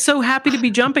 He's like so happy to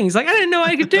be jumping. He's like, "I didn't know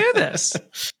I could do this.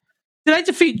 Did I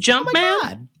defeat oh my Jumpman?"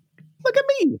 God, look at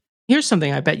me. Here's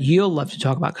something I bet you'll love to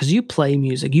talk about because you play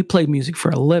music. You play music for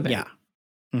a living. Yeah.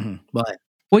 But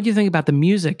What do you think about the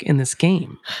music in this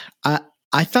game?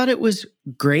 I thought it was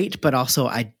great, but also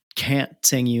I can't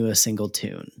sing you a single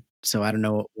tune. So I don't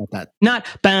know what that. Not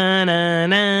ba na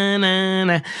na na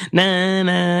na na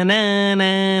na na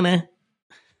na na.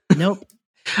 Nope.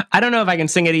 I don't know if I can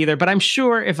sing it either, but I'm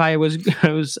sure if I was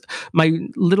my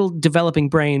little developing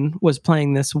brain was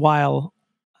playing this while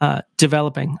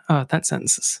developing. Oh, that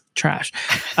sentence is trash.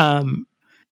 I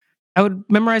would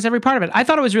memorize every part of it. I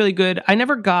thought it was really good. I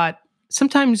never got.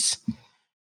 Sometimes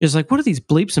it's like, what are these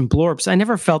bleeps and blorps? I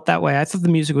never felt that way. I thought the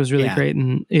music was really great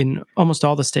in almost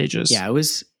all the stages. Yeah, it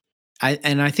was.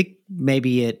 I think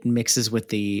maybe it mixes with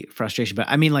the frustration, but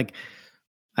I mean, like,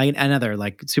 another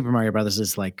like Super Mario Brothers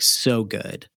is like so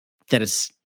good that it's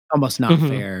almost not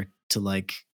fair to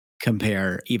like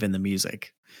compare even the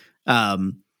music.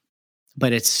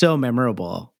 But it's so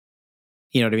memorable.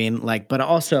 You know what I mean? Like, but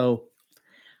also,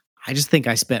 I just think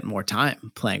I spent more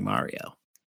time playing Mario.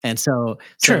 And so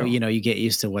True. you know, you get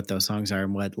used to what those songs are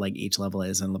and what like each level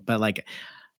is. And but like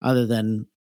other than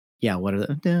what are the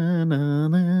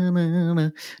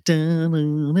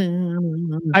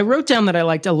I wrote down that I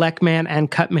liked Elecman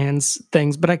and Cutman's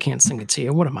things, but I can't sing it to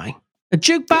you. What am I? A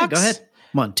jukebox? Yeah, go ahead.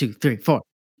 1, 2, 3, 4.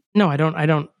 No, I don't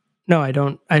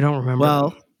remember.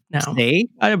 Well, now. See?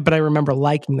 But I remember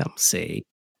liking them. See.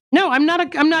 No, I'm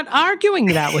not arguing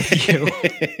that with you.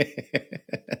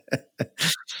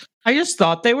 I just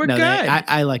thought they were good.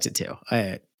 I liked it too.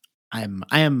 I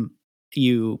am.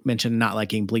 You mentioned not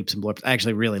liking bleeps and blorps. I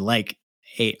actually really like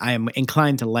I am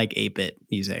inclined to like 8-bit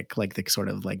music, like the sort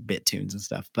of like bit tunes and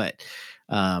stuff, but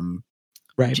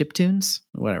right, chip tunes,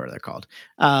 whatever they're called.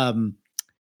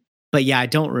 But yeah, I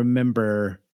don't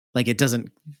remember. Like they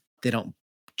don't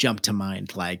jump to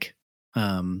mind like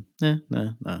no.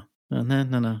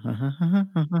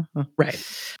 Right.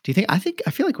 Do you think? I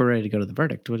feel like we're ready to go to the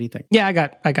verdict. What do you think? Yeah, I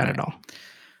got it all.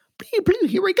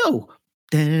 Here we go.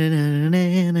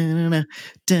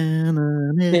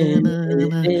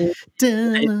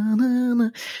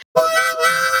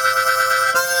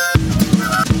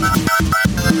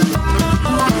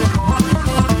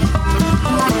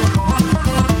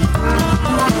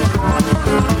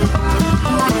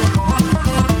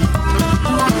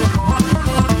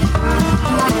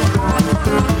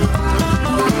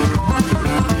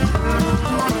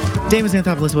 Davis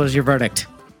Anthopoulos, what is your verdict?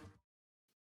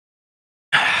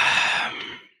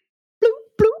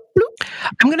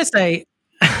 I'm going to say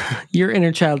your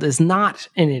inner child is not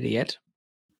an idiot.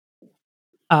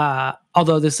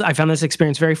 Although I found this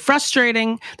experience very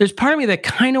frustrating. There's part of me that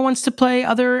kind of wants to play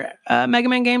other Mega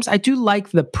Man games. I do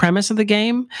like the premise of the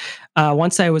game.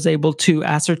 Once I was able to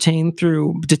ascertain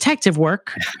through detective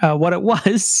work what it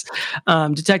was,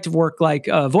 detective work like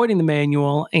avoiding the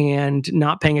manual and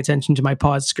not paying attention to my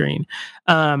pause screen,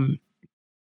 I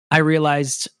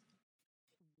realized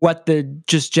what the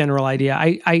just general idea.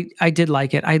 I did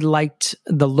like it. I liked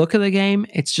the look of the game.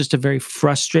 It's just a very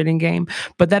frustrating game,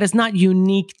 but that is not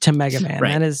unique to Mega Man.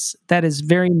 Right. That is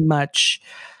very much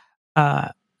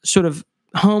sort of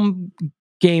home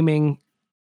gaming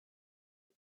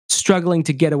struggling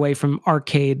to get away from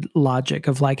arcade logic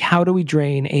of like, how do we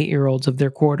drain 8-year-olds of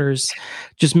their quarters?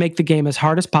 Just make the game as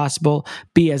hard as possible,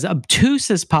 be as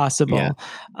obtuse as possible,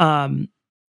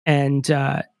 and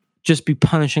just be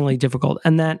punishingly difficult.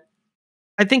 And that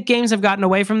I think games have gotten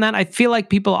away from that. I feel like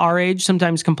people our age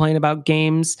sometimes complain about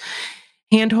games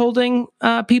hand-holding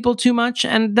people too much,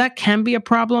 and that can be a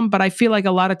problem, but I feel like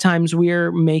a lot of times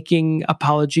we're making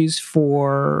apologies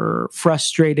for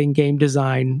frustrating game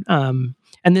design. And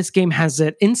this game has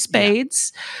it in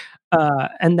spades,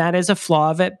 and that is a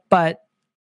flaw of it, but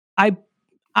I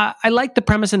like the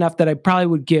premise enough that I probably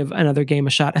would give another game a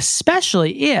shot,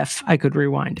 especially if I could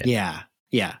rewind it. Yeah.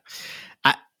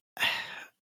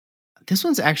 This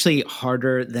one's actually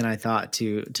harder than I thought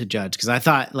to judge, because I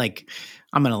thought like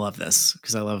I'm gonna love this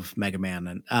because I love Mega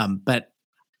Man, and but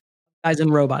Guys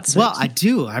and robots. Well, I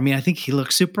do. I mean, I think he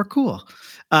looks super cool,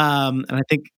 and I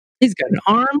think he's got an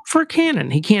arm for a cannon.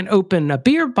 He can't open a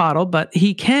beer bottle, but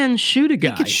he can shoot a guy.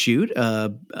 He could shoot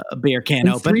a beer can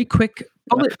open. 3 quick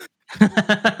bullets.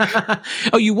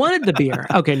 Oh, you wanted the beer?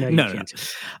 Okay, no, you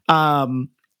can't.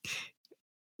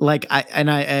 Like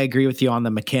I agree with you on the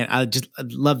mechanic. I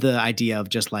love the idea of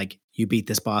just like you beat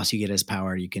this boss, you get his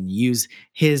power, you can use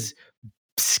his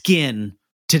skin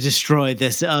to destroy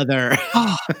this other.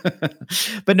 Oh,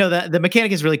 But no, the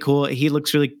mechanic is really cool. He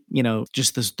looks really,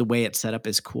 just the way it's set up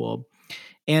is cool.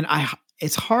 And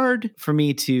it's hard for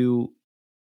me to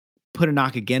put a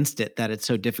knock against it that it's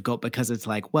so difficult because it's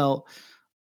like, well,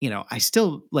 I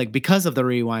still like because of the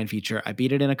rewind feature, I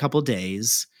beat it in a couple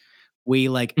days. We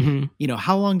like, mhm.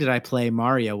 how long did I play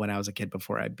Mario when I was a kid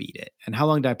before I beat it? And how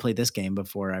long did I play this game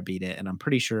before I beat it? And I'm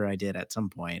pretty sure I did at some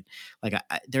point. Like,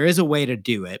 there is a way to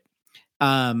do it.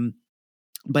 Um,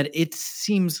 but it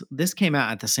seems this came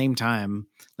out at the same time.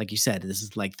 Like you said, this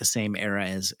is like the same era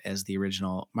as the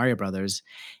original Mario Brothers,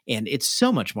 and it's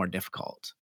so much more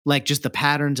difficult. Like just the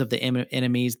patterns of the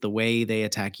enemies, the way they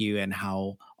attack you, and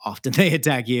how often they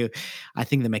attack you. I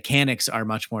think the mechanics are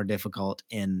much more difficult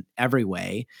in every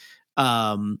way.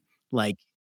 Like,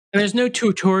 And there's no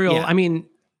tutorial. yeah, I mean,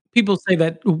 people say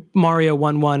that Mario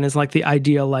 1-1 is like the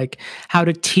ideal, like how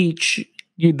to teach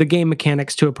you the game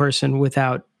mechanics to a person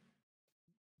without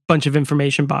bunch of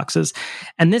information boxes.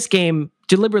 And this game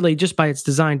deliberately, just by its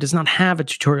design, does not have a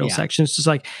tutorial yeah, section. It's just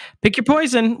like, pick your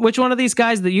poison. Which one of these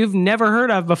guys that you've never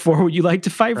heard of before would you like to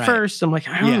fight right, first? I'm like,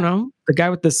 I yeah, don't know. The guy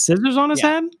with the scissors on his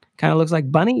yeah, head kind of looks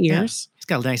like bunny yeah. ears. He's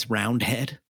got a nice round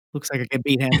head. Looks like I could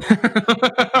beat him.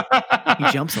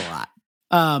 He jumps a lot.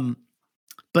 Um,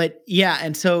 but yeah,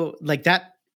 and so like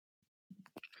that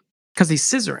Because he's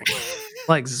scissoring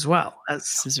legs as well.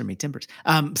 scissor me timbers.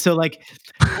 So like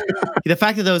the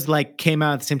fact that those like came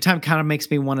out at the same time kind of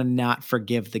makes me want to not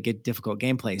forgive the difficult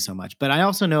gameplay so much. But I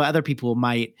also know other people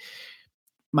might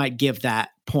give that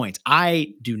points.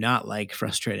 I do not like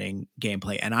frustrating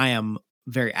gameplay, and I am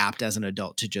very apt as an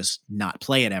adult to just not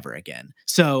play it ever again.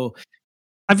 So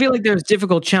I feel like there's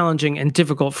difficult, challenging, and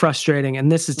difficult, frustrating,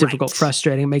 and this is difficult, right,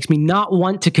 frustrating. It makes me not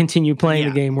want to continue playing the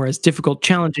yeah, game, whereas difficult,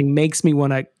 challenging makes me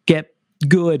want to get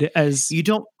good, as you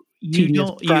don't. You tedious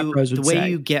don't frat you bros the would way say.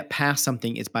 you get past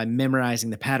something is by memorizing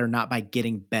the pattern, not by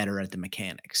getting better at the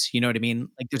mechanics. You know what I mean?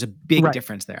 Like there's a big Right.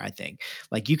 difference there, I think.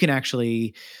 Like you can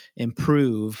actually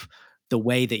improve the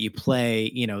way that you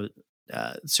play,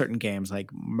 certain games like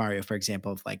Mario, for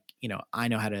example, of like, I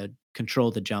know how to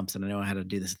control the jumps and I know how to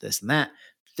do this and that.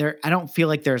 I don't feel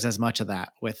like there's as much of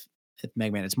that with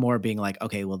Mega Man. It's more being like,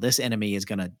 okay, well, this enemy is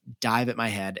gonna dive at my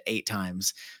head 8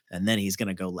 times and then he's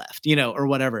gonna go left, or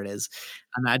whatever it is.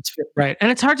 And I just feel Right.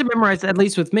 And it's hard to memorize, at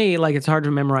least with me, like it's hard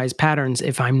to memorize patterns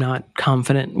if I'm not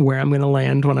confident where I'm going to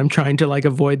land when I'm trying to like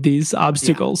avoid these yeah.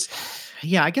 obstacles.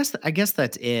 Yeah, I guess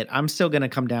that's it. I'm still gonna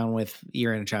come down with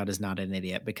Your Inner Child is not an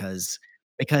idiot because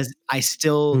I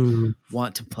still Mm,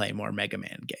 want to play more Mega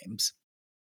Man games.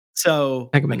 So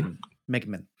Mega Mega Man. Man. Mega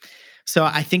Man. So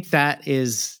I think that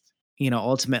is,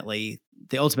 ultimately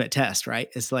the ultimate test, right?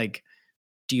 It's like,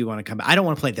 do you want to come back? I don't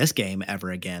want to play this game ever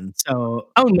again. So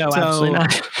Oh no, absolutely so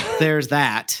not. there's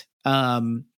that.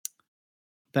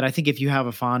 But I think if you have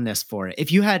a fondness for it,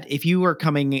 if you were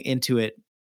coming into it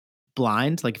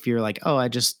blind, like if you're like, oh,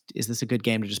 is this a good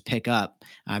game to just pick up?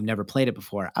 I've never played it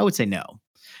before. I would say no.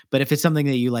 But if it's something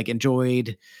that you like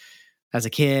enjoyed as a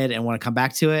kid and want to come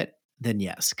back to it, then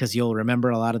yes, because you'll remember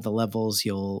a lot of the levels.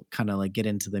 You'll kind of like get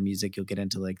into the music. You'll get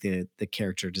into like the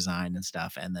character design and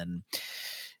stuff. And then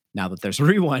now that there's a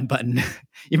rewind button,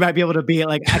 you might be able to be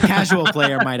like a casual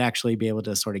player might actually be able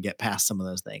to sort of get past some of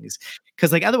those things.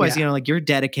 Because like otherwise, Yeah. like you're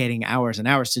dedicating hours and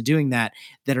hours to doing that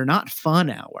are not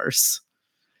fun hours.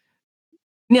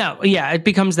 No, yeah, it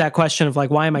becomes that question of like,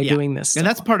 why am I Yeah. doing this And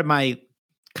that's still? part of my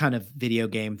kind of video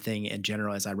game thing in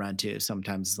general as I run to.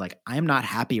 Sometimes it's like, I am not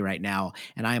happy right now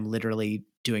and I am literally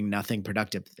doing nothing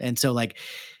productive. And so like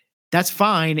that's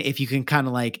fine if you can kind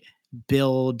of like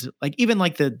build like even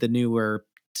like the newer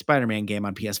Spider-Man game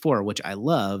on PS4, which I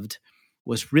loved,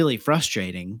 was really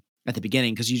frustrating at the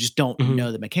beginning because you just don't Mhm.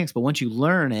 know the mechanics. But once you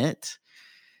learn it,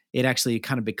 it actually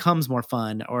kind of becomes more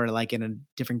fun, or like in a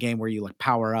different game where you like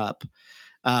power up.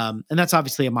 And that's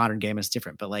obviously a modern game, it's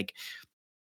different, but like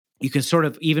you can sort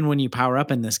of even when you power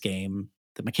up in this game,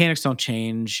 the mechanics don't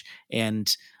change, and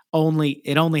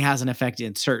it only has an effect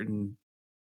in certain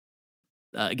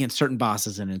against certain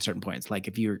bosses and in certain points. Like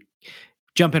if you're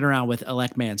jumping around with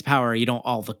Elect Man's power, you don't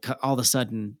all of a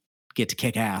sudden get to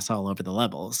kick ass all over the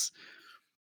levels.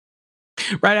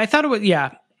 Right. I thought it was,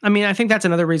 yeah. I mean, I think that's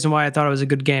another reason why I thought it was a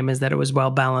good game, is that it was well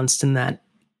balanced and that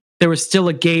there was still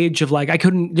a gauge of like, I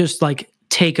couldn't just like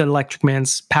take Electric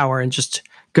Man's power and just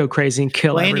go crazy and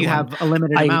kill Well, and you everyone. have a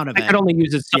limited amount of I it. could only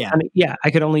use it so Yeah. many, yeah,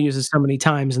 I could only use it so many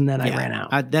times and then I Yeah, ran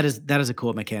out. that is a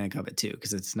cool mechanic of it too,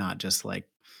 because it's not just like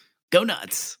go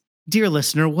nuts. Dear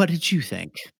listener, what did you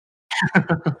think?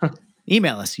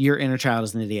 Email us,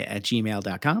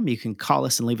 yourinnerchildisanidiot@gmail.com. You can call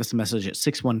us and leave us a message at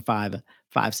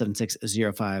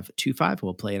 615-576-0525.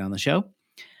 We'll play it on the show.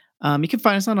 You can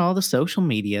find us on all the social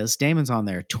medias. Damon's on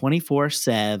there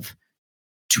 24/7,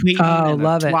 tweeting. Oh, and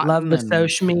love it. Love the twatting and-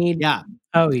 social media. Yeah.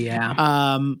 Oh,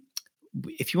 yeah.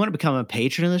 If you want to become a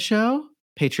patron of the show,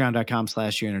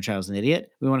 patreon.com/YourInnerChild'sAnIdiot.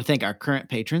 We want to thank our current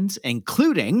patrons,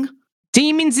 including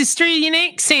Demon's Australian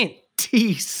accent.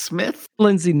 T. Smith,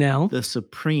 Lindsay Nell. the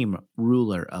supreme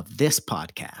ruler of this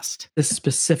podcast. The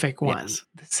specific one. Yes.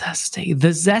 The zesty. The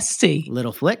zesty.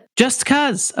 Little Flick, Just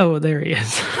cuz. Oh, there he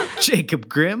is. Jacob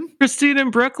Grimm, Christine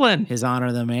in Brooklyn. His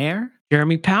Honor the Mayor,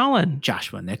 Jeremy Palin.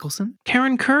 Joshua Nicholson,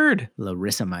 Karen Kurd.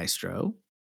 Larissa Maestro,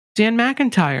 Dan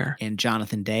McIntyre. and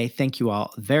Jonathan Day. Thank you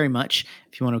all very much.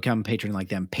 If you want to become a patron like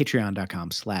them,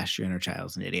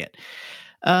 patreon.com/YourInnerChild'sAnIdiot.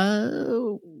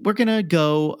 We're going to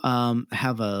go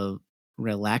have a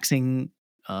relaxing,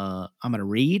 I'm going to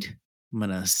read. I'm going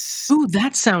to Ooh,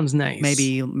 that sounds nice.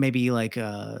 maybe like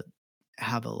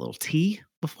have a little tea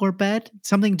before bed.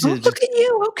 Something to Oh, look at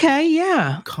you. Okay,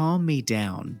 yeah. calm me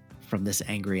down from this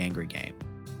angry game.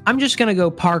 I'm just going to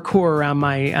go parkour around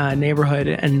my neighborhood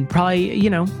and probably,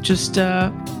 just...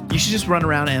 You should just run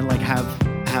around and like have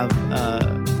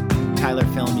Tyler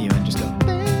film you and just go